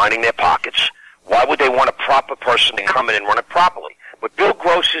stealing and lining their pockets. Why would they want a proper person to come in and run it properly? But Bill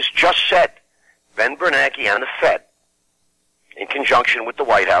Gross has just said, Ben Bernanke and the Fed, in conjunction with the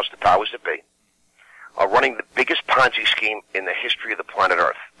White House, the powers that be, are running the biggest Ponzi scheme in the history of the planet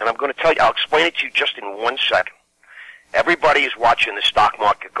Earth. And I'm going to tell you, I'll explain it to you just in 1 second. Everybody is watching the stock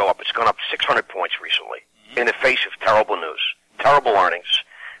market go up. It's gone up 600 points recently in the face of terrible news, terrible earnings,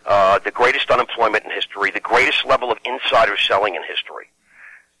 the greatest unemployment in history, the greatest level of insider selling in history.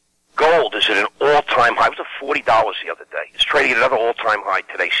 Gold is at an all-time high. It was at $40 the other day. It's trading at another all-time high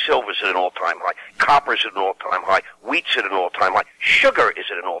today. Silver's at an all-time high. Copper's at an all-time high. Wheat's at an all-time high. Sugar is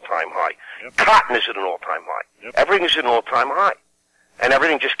at an all-time high. Yep. Cotton is at an all-time high. Yep. Everything is at an all-time high. And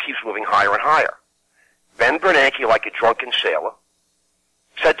everything just keeps moving higher and higher. Ben Bernanke, like a drunken sailor,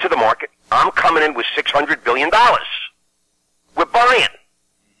 said to the market, I'm coming in with $600 billion. We're buying.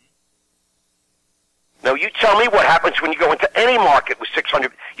 Now, you tell me what happens when you go into any market with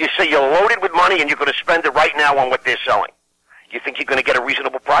 600. You say you're loaded with money and you're going to spend it right now on what they're selling. You think you're going to get a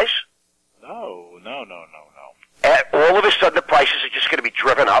reasonable price? No. All of a sudden, the prices are just going to be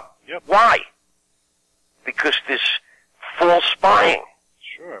driven up. Yep. Why? Because this false buying.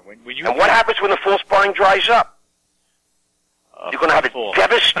 Sure. And what happens when the false buying dries up? You're going to have a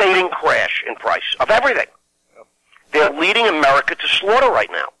devastating crash in price of everything. Yep. They're leading America to slaughter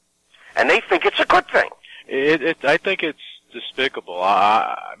right now. And they think it's a good thing. I think it's despicable.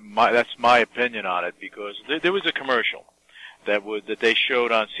 That's my opinion on it, because there was a commercial that they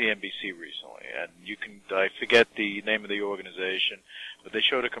showed on CNBC recently, and I forget the name of the organization, but they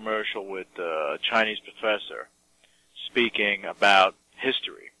showed a commercial with a Chinese professor speaking about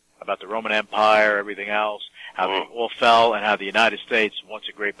history, about the Roman Empire, everything else, how they all fell, and how the United States, once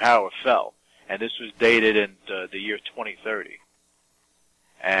a great power, fell. And this was dated in the year 2030.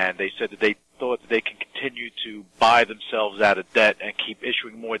 And they said that they thought that they can continue to buy themselves out of debt and keep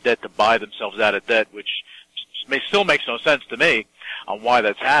issuing more debt to buy themselves out of debt, which still makes no sense to me on why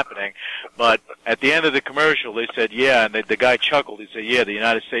that's happening. But at the end of the commercial, they said, yeah, and the guy chuckled. He said, yeah, the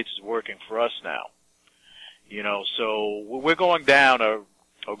United States is working for us now. You know, so we're going down or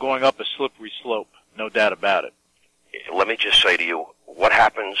going up a slippery slope, no doubt about it. Let me just say to you, what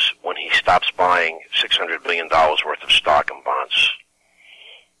happens when he stops buying $600 billion worth of stock and bonds?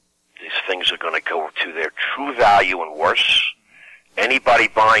 These things are going to go to their true value and worse. Anybody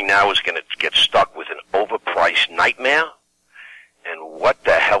buying now is going to get stuck with an overpriced nightmare. And what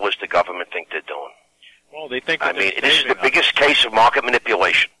the hell does the government think they're doing? Well, they think. This is the biggest case of market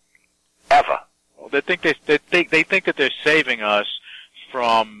manipulation ever. Well, they think that they're saving us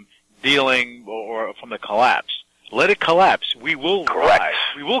from dealing or from the collapse. Let it collapse. We will rise.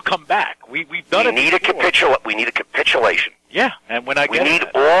 We will come back. We've done it before. We need a capitulation. Yeah, and when we need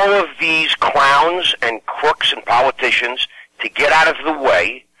all of these clowns and crooks and politicians to get out of the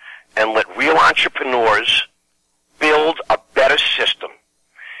way and let real entrepreneurs build a better system.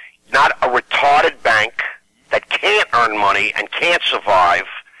 Not a retarded bank that can't earn money and can't survive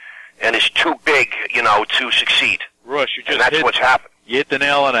and is too big, to succeed. Rush, and that's what's happened. You hit the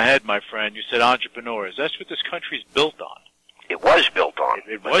nail on the head, my friend. You said entrepreneurs. That's what this country's built on. It was built on.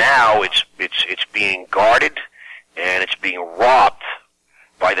 But now it's being guarded and it's being robbed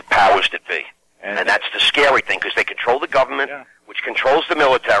by the powers that be. And that's the scary thing, because they control the government, which controls the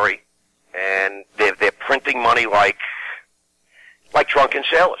military, and they're printing money like drunken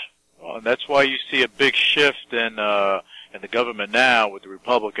sailors. Well, and that's why you see a big shift in the government now, with the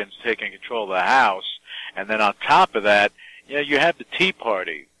Republicans taking control of the House, and then on top of that, you have the Tea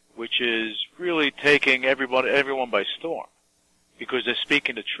Party, which is really taking everyone by storm, because they're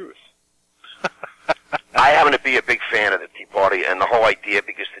speaking the truth. I happen to be a big fan of the Tea Party and the whole idea,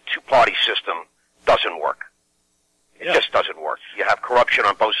 because the two-party system doesn't work. It just doesn't work. You have corruption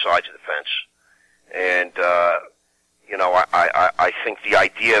on both sides of the fence. And, I think the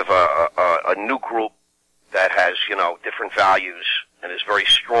idea of a new group that has, different values and is very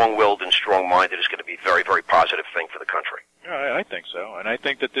strong-willed and strong-minded is going to be a very, very positive thing for the country. Yeah, I think so. And I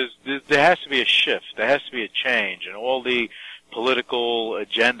think that there has to be a shift. There has to be a change. And all the political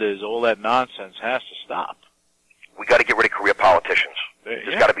agendas, all that nonsense has to stop. We got to get rid of career politicians.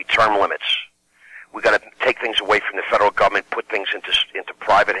 There's got to be term limits. We got to take things away from the federal government, put things into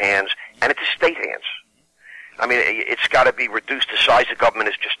private hands and into state hands. I mean, it's got to be reduced. The size of government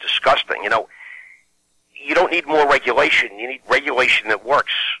is just disgusting. You don't need more regulation. You need regulation that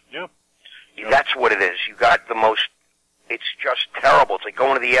works. Yeah. That's what it is. You got the most. It's just terrible. It's like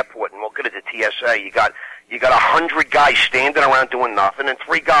going to the airport and looking at the TSA. You got 100 guys standing around doing nothing, and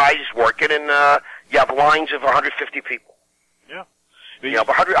 3 guys working, and you have lines of 150 people. Yeah. You have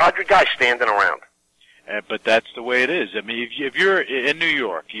 100 guys standing around. But that's the way it is. I mean, if you're in New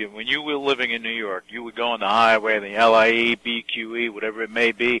York, when you were living in New York, you would go on the highway, the LIE, BQE, whatever it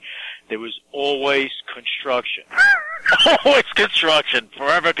may be, there was always construction. Always construction.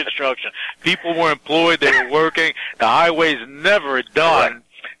 Forever construction. People were employed. They were working. The highway's never done.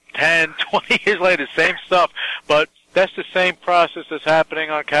 10, 20 years later, same stuff. But that's the same process that's happening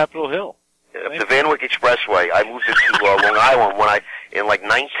on Capitol Hill. The Van Wyck Expressway, I moved it to Long Island when in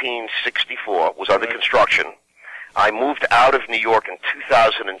 1964, was under construction. I moved out of New York in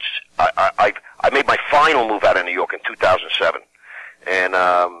 2000, and I made my final move out of New York in 2007, and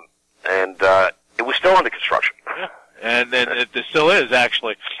it was still under construction. Yeah. And it still is,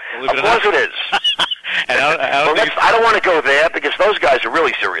 actually. Of course it is. And I don't want to go there, because those guys are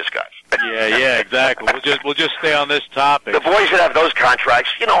really serious guys. Yeah, exactly. We'll just stay on this topic. The boys that have those contracts,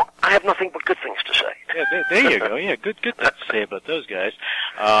 I have nothing but good things to say. Yeah, there you go. Yeah, good things to say about those guys.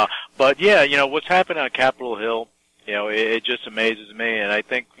 But yeah, what's happening on Capitol Hill, it just amazes me, and I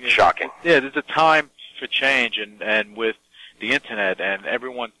think shocking. Yeah, there's a time for change, and with the internet and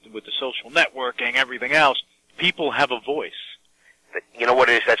everyone with the social networking, everything else, people have a voice. You know what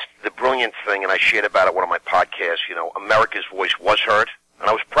it is? That's the brilliant thing, and I shared about it on one of my podcasts. America's voice was heard, and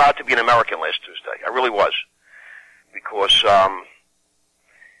I was proud to be an American last Tuesday. I really was, because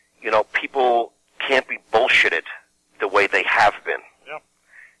people can't be bullshitted the way they have been. Yeah.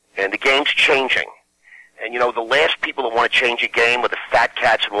 And the game's changing. And the last people that want to change a game are the fat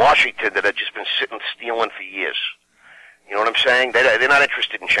cats in Washington that have just been sitting stealing for years. You know what I'm saying? They're not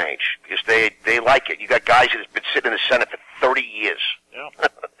interested in change, because they like it. You got guys that have been sitting in the Senate for 30 years. Yeah.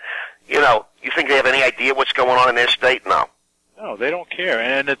 You think they have any idea what's going on in their state? No. No, they don't care.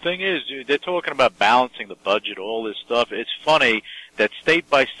 And the thing is, they're talking about balancing the budget, all this stuff. It's funny that state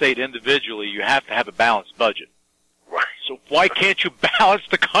by state, individually, you have to have a balanced budget. Right. So why can't you balance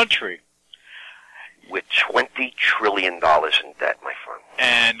the country? With $20 trillion in debt, my friend.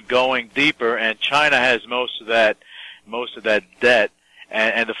 And going deeper, and China has most of that debt.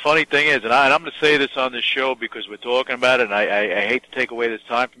 And the funny thing is, and I'm going to say this on this show because we're talking about it, and I hate to take away this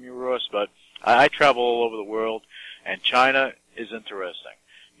time from you, Ross, but I travel all over the world, and China is interesting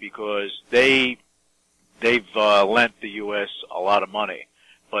because they've lent the U.S. a lot of money,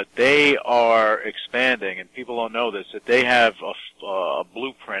 but they are expanding, and people don't know this, that they have a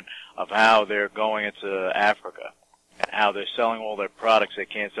blueprint of how they're going into Africa and how they're selling all their products they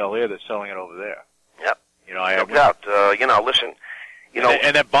can't sell here. They're selling it over there. Yep. No doubt. Listen.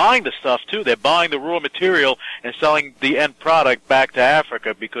 And they're buying the stuff too. They're buying the raw material and selling the end product back to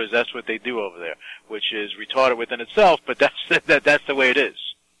Africa because that's what they do over there, which is retarded within itself. But that's the way it is.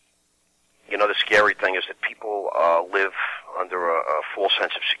 The scary thing is that people live under a false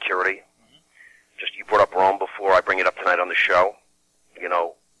sense of security. Mm-hmm. Just you brought up Rome before. I bring it up tonight on the show.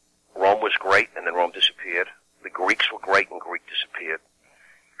 Rome was great, and then Rome disappeared. The Greeks were great, and Greek disappeared.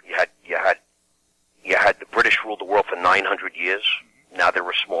 You had the British ruled the world for 900 years. Now they're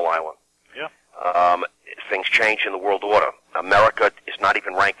a small island. Yeah. Things change in the world order. America is not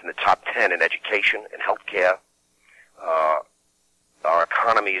even ranked in the top 10 in education and healthcare. Our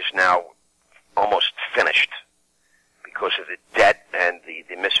economy is now almost finished because of the debt and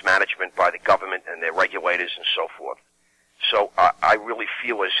the mismanagement by the government and their regulators and so forth. So I really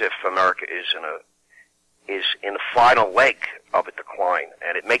feel as if America is in the final leg of a decline,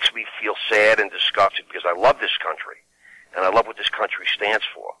 and it makes me feel sad and disgusted because I love this country. And I love what this country stands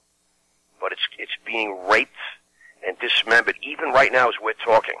for. But it's being raped and dismembered even right now as we're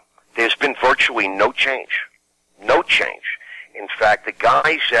talking. There's been virtually no change. No change. In fact, the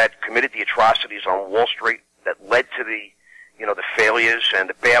guys that committed the atrocities on Wall Street that led to the failures and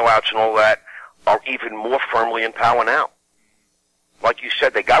the bailouts and all that are even more firmly in power now. Like you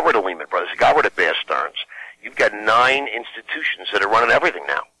said, they got rid of Lehman Brothers. They got rid of Bear Stearns. You've got 9 institutions that are running everything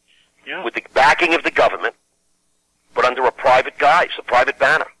now. Yeah. With the backing of the government, but under a private guise, a private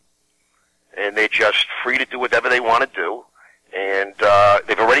banner. And they're just free to do whatever they want to do. And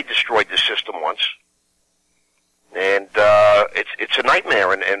they've already destroyed the system once. And it's a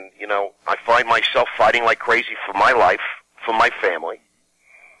nightmare. And I find myself fighting like crazy for my life, for my family.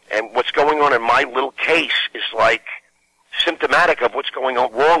 And what's going on in my little case is like symptomatic of what's going on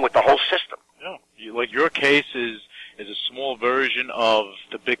wrong with the whole system. Yeah. Like your case is a small version of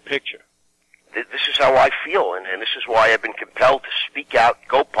the big picture. This is how I feel, and this is why I've been compelled to speak out,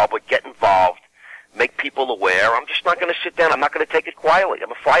 go public, get involved, make people aware. I'm just not going to sit down. I'm not going to take it quietly.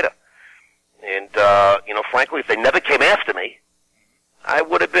 I'm a fighter. And, frankly, if they never came after me, I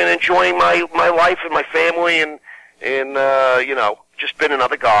would have been enjoying my life and my family and just been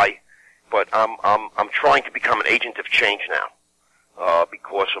another guy. But I'm trying to become an agent of change now,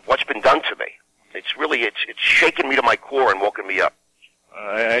 because of what's been done to me. It's shaken me to my core and woken me up.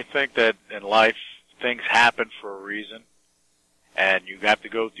 I think that in life, things happen for a reason, and you have to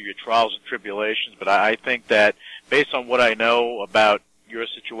go through your trials and tribulations. But I think that based on what I know about your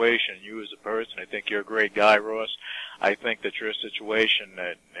situation, you as a person, I think you're a great guy, Ross. I think that your situation,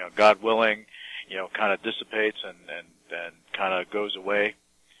 that God willing, kind of dissipates and kind of goes away.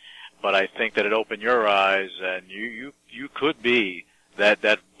 But I think that it opened your eyes, and you could be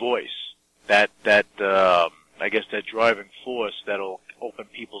that voice, that I guess that driving force that'll open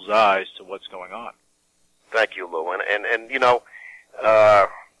people's eyes to what's going on. Thank you, Lou. And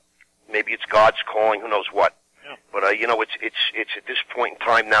maybe it's God's calling, who knows what. Yeah. But it's at this point in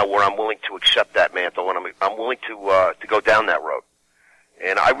time now where I'm willing to accept that mantle, and I'm willing to go down that road.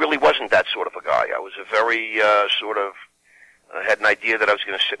 And I really wasn't that sort of a guy. I was a very had an idea that I was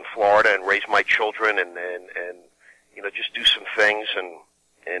going to sit in Florida and raise my children and just do some things,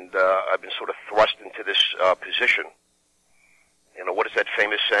 and I've been sort of thrust into this position. What is that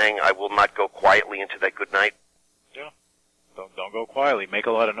famous saying? I will not go quietly into that good night. Yeah. Don't go quietly. Make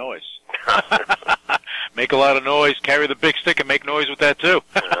a lot of noise. Make a lot of noise. Carry the big stick and make noise with that too.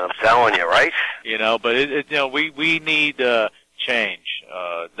 I'm telling you, right? But we need change,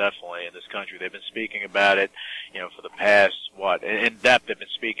 definitely in this country. They've been speaking about it, for the past in depth. They've been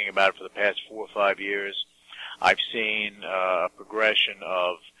speaking about it for the past 4 or 5 years. I've seen a progression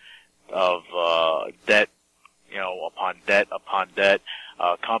of debt, upon debt.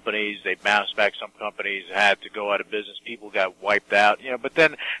 Companies, they bounced back. Some companies had to go out of business. People got wiped out. But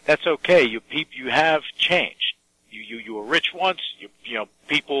then that's okay. You have changed. You were rich once.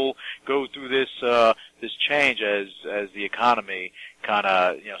 People go through this change as the economy kind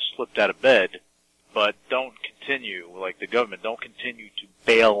of slipped out of bed. But don't continue like the government. Don't continue to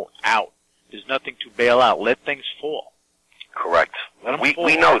bail out. There's nothing to bail out. Let things fall. Correct.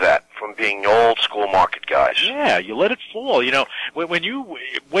 We know that from being old school market guys. Yeah, you let it fall. You know, when you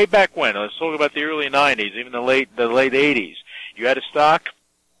way back when, let's talk about the early '90s, even the late '80s. You had a stock,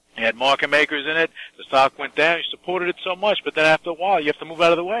 you had market makers in it. The stock went down. You supported it so much, but then after a while, you have to move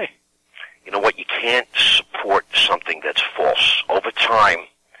out of the way. You know what? You can't support something that's false. Over time,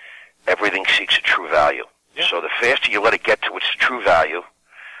 everything seeks a true value. Yeah. So the faster you let it get to its true value,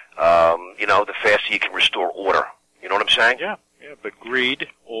 the faster you can restore order. You know what I'm saying? Yeah, but greed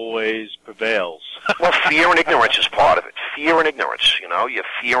always prevails. Well, fear and ignorance is part of it. Fear and ignorance, you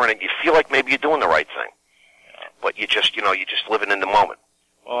fear and you feel like maybe you're doing the right thing. But you're just living in the moment.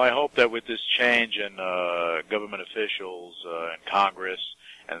 Well, I hope that with this change in government officials in Congress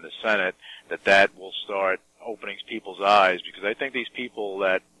and the Senate, that will start opening people's eyes, because I think these people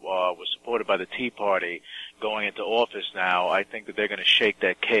that were supported by the Tea Party going into office now, I think that they're going to shake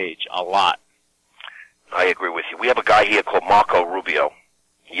that cage a lot. I agree with you. We have a guy here called Marco Rubio,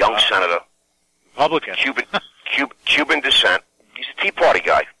 young senator, Republican, Cuban descent. He's a Tea Party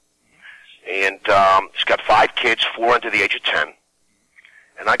guy, and he's got 5 kids, 4 under the age of 10.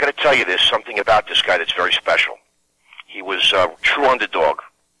 And I got to tell you, there's something about this guy that's very special. He was a true underdog,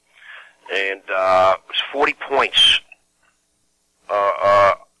 and was 40 points,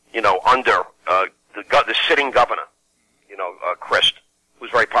 under the sitting governor, Christ,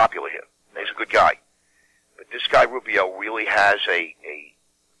 who's very popular here. He's a good guy. But this guy Rubio really has a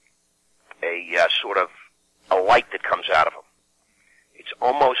sort of a light that comes out of him. It's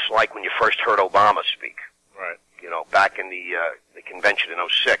almost like when you first heard Obama speak. Right. Back in the convention in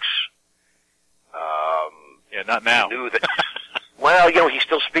 '06. Yeah, not now. He knew that. Well, he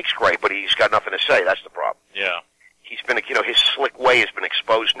still speaks great, but he's got nothing to say. That's the problem. Yeah. He's been, his slick way has been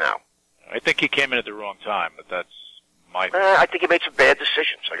exposed now. I think he came in at the wrong time, but that's my. I think he made some bad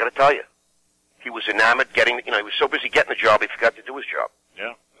decisions. I got to tell you. He was enamored he was so busy getting the job, he forgot to do his job.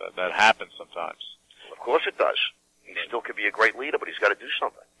 Yeah, that happens sometimes. Well, of course it does. He still could be a great leader, but he's got to do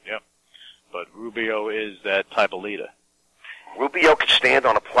something. Yeah. But Rubio is that type of leader. Rubio could stand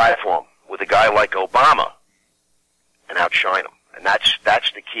on a platform with a guy like Obama and outshine him. And that's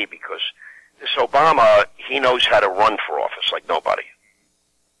the key, because this Obama, he knows how to run for office like nobody.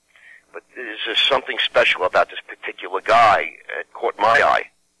 But there's just something special about this particular guy. It caught my eye.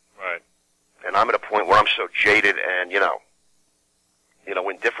 Right. And I'm at a point where I'm so jaded and,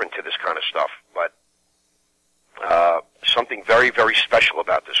 indifferent to this kind of stuff. But something very, very special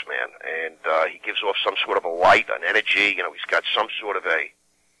about this man. And he gives off some sort of a light, an energy. He's got some sort of a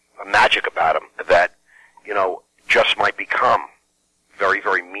magic about him that, just might become very,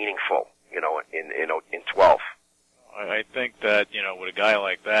 very meaningful, in 12. I think that, with a guy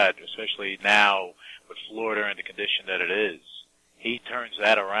like that, especially now with Florida in the condition that it is, he turns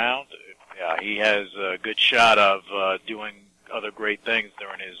that around. Yeah, he has a good shot of doing other great things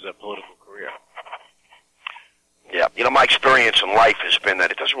during his political career. Yeah, my experience in life has been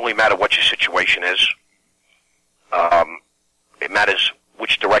that it doesn't really matter what your situation is. It matters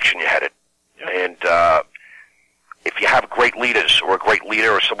which direction you're headed. Yeah. And if you have great leaders or a great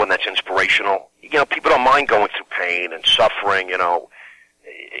leader or someone that's inspirational, people don't mind going through pain and suffering,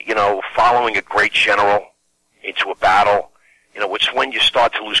 following a great general into a battle. It's when you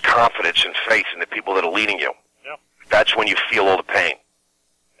start to lose confidence and faith in the people that are leading you. Yeah. That's when you feel all the pain.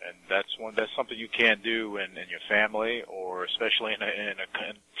 And that's something you can't do in your family, or especially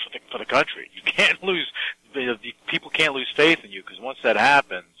for the country. You can't lose. People can't lose faith in you, because once that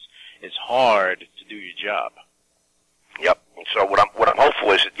happens, it's hard to do your job. Yep. And so what I'm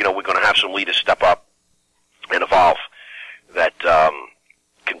hopeful is that we're going to have some leaders step up and evolve that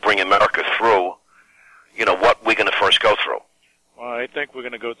can bring America through. What we're going to first go through. Well, I think we're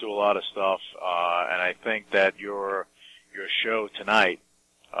going to go through a lot of stuff, and I think that your show tonight,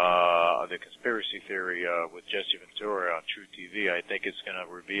 the conspiracy theory with Jesse Ventura on True TV, I think it's going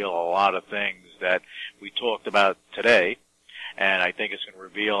to reveal a lot of things that we talked about today, and I think it's going to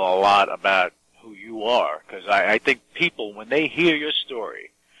reveal a lot about who you are, because I think people, when they hear your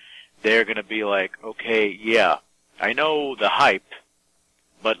story, they're going to be like, okay, yeah, I know the hype,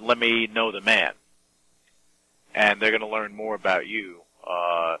 but let me know the man. And they're going to learn more about you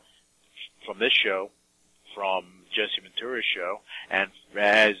from this show, from Jesse Ventura's show, and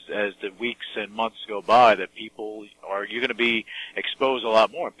as the weeks and months go by, that you're going to be exposed a lot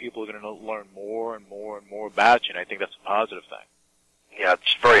more, and people are going to learn more and more and more about you, and I think that's a positive thing. Yeah,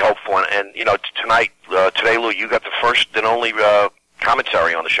 it's very hopeful, and today, Lou, you got the first and only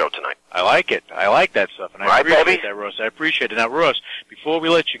commentary on the show tonight. I like it. I like that stuff, and I appreciate that, Ross. I appreciate it. Now, Ross, before we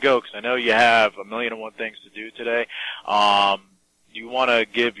let you go, because I know you have 1,000,001 things to do today, do you want to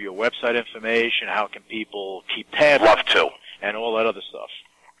give your website information? How can people keep tabs? Love to. And all that other stuff.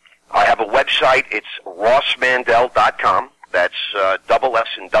 I have a website. It's rossmandell.com. That's double S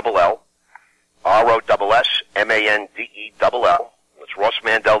and double L. ROSSMANDELL. It's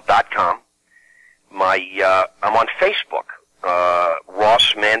rossmandell.com. I'm on Facebook.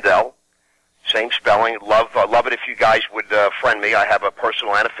 Ross Mandell. Same spelling. Love it if you guys would friend me. I have a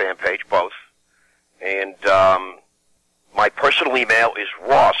personal and a fan page, both. And my personal email is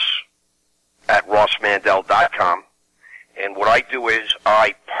ross@rossmandell.com. And what I do is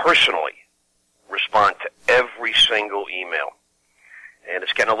I personally respond to every single email. And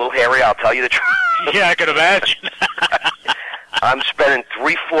it's getting a little hairy, I'll tell you the truth. Yeah, I can imagine. I'm spending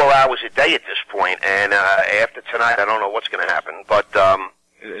 3-4 hours a day at this point, and after tonight, I don't know what's going to happen. But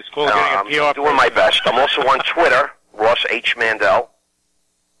it's cool getting a PR. I'm doing my best. I'm also on Twitter, Ross H. Mandell.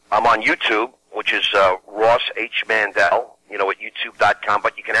 I'm on YouTube, which is Ross H. Mandell, at youtube.com.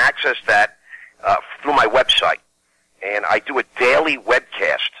 But you can access that through my website. And I do a daily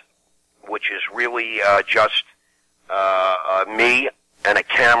webcast, which is really just me and a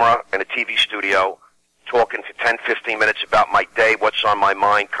camera and a TV studio talking for 10-15 minutes about my day, what's on my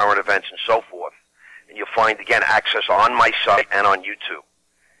mind, current events, and so forth. And you'll find, again, access on my site and on YouTube.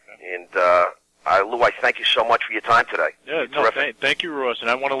 And, Lou, I thank you so much for your time today. Yeah, no, thank you, Ross. And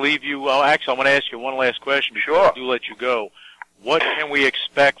I want to leave you, actually, I want to ask you one last question before I do let you go. What can we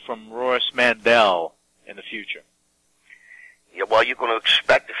expect from Ross Mandell in the future? Yeah, well, you're going to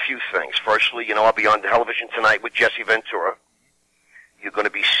expect a few things. Firstly, I'll be on television tonight with Jesse Ventura. You're going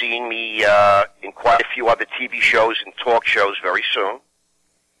to be seeing me in quite a few other TV shows and talk shows very soon.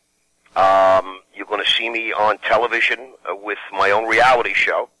 You're going to see me on television with my own reality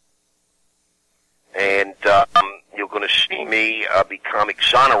show. And you're going to see me become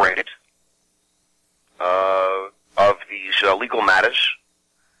exonerated of these legal matters,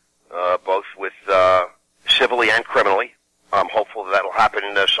 both with civilly and criminally. I'm hopeful that will happen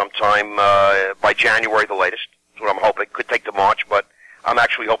sometime by January, the latest. That's what I'm hoping. Could take to March, but I'm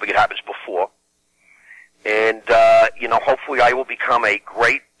actually hoping it happens before. And, hopefully I will become a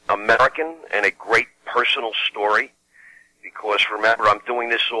great American and a great personal story. Because, remember, I'm doing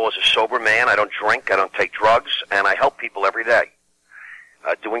this all as a sober man. I don't drink, I don't take drugs, and I help people every day.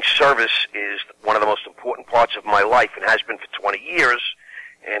 Doing service is one of the most important parts of my life and has been for 20 years.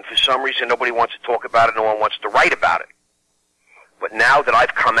 And for some reason, nobody wants to talk about it. No one wants to write about it. But now that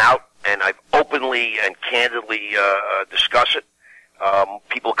I've come out and I've openly and candidly discussed it,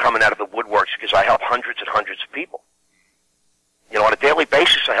 people are coming out of the woodworks because I help hundreds and hundreds of people. On a daily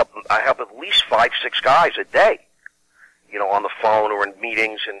basis, I help at least 5-6 guys a day, on the phone or in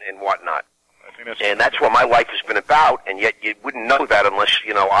meetings and whatnot. And that's what my life has been about, and yet you wouldn't know that unless,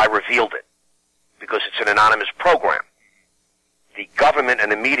 I revealed it, because it's an anonymous program. The government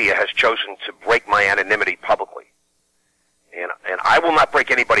and the media has chosen to break my anonymity publicly. And I will not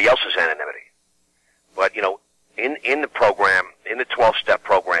break anybody else's anonymity. But, in the program, in the 12-step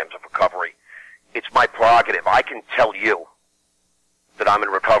programs of recovery, it's my prerogative. I can tell you that I'm in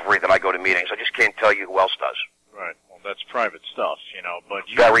recovery, that I go to meetings. I just can't tell you who else does. Right. Well, that's private stuff, but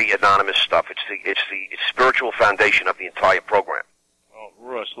very anonymous stuff. It's the spiritual foundation of the entire program. Well,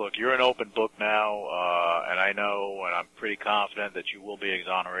 Ross, look, you're an open book now, and I know, and I'm pretty confident that you will be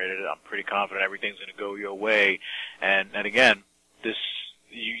exonerated. I'm pretty confident everything's going to go your way. And again,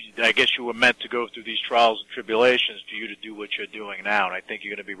 I guess you were meant to go through these trials and tribulations for you to do what you're doing now, and I think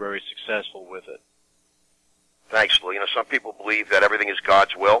you're going to be very successful with it. Thanks, Lou. Some people believe that everything is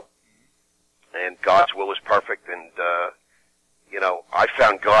God's will, and God's will is perfect. And, I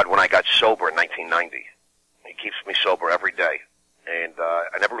found God when I got sober in 1990. He keeps me sober every day. And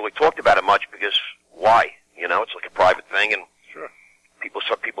I never really talked about it much because why? It's like a private thing, and sure.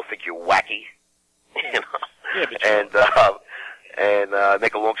 Some people think you're wacky. Yeah, but and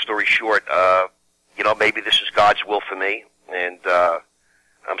make a long story short, maybe this is God's will for me, and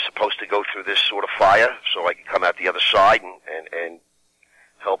I'm supposed to go through this sort of fire so I can come out the other side and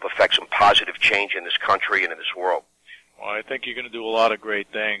help affect some positive change in this country and in this world. Well, I think you're going to do a lot of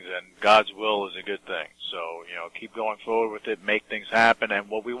great things, and God's will is a good thing. So, keep going forward with it, make things happen. And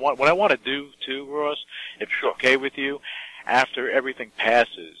what I want to do too, Ross, if it's okay with you, after everything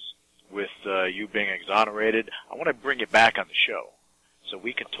passes with you being exonerated, I want to bring you back on the show so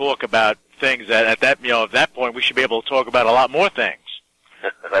we can talk about things that at that point we should be able to talk about a lot more things.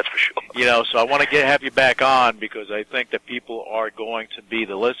 That's for sure. So I want to have you back on because I think that people are going to be,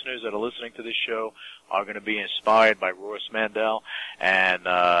 the listeners that are listening to this show are going to be inspired by Ross Mandell, and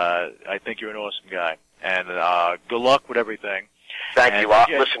I think you're an awesome guy. And good luck with everything. Thank you.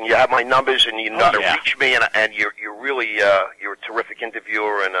 Listen, you have my numbers, and you know how to reach me, and you're really you're a terrific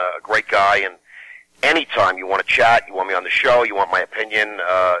interviewer and a great guy. And anytime you want to chat, you want me on the show, you want my opinion,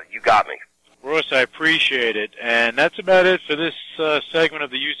 you got me. Ross, I appreciate it. And that's about it for this segment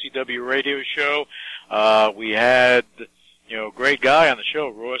of the UCW radio show. We had, a great guy on the show,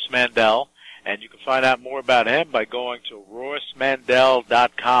 Ross Mandell. And you can find out more about him by going to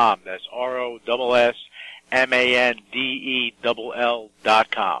rossmandell.com. That's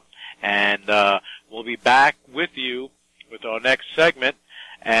ROSSMANDELL.com. And we'll be back with you with our next segment,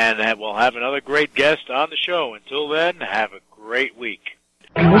 and we'll have another great guest on the show. Until then, have a great week.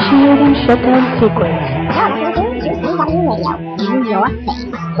 Initiating shutdown sequence.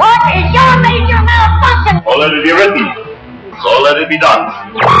 What is your major malfunction? So let it be written. So let it be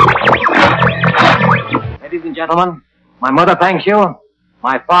done. Ladies and gentlemen, my mother thanks you,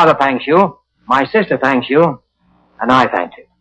 my father thanks you, my sister thanks you, and I thank you.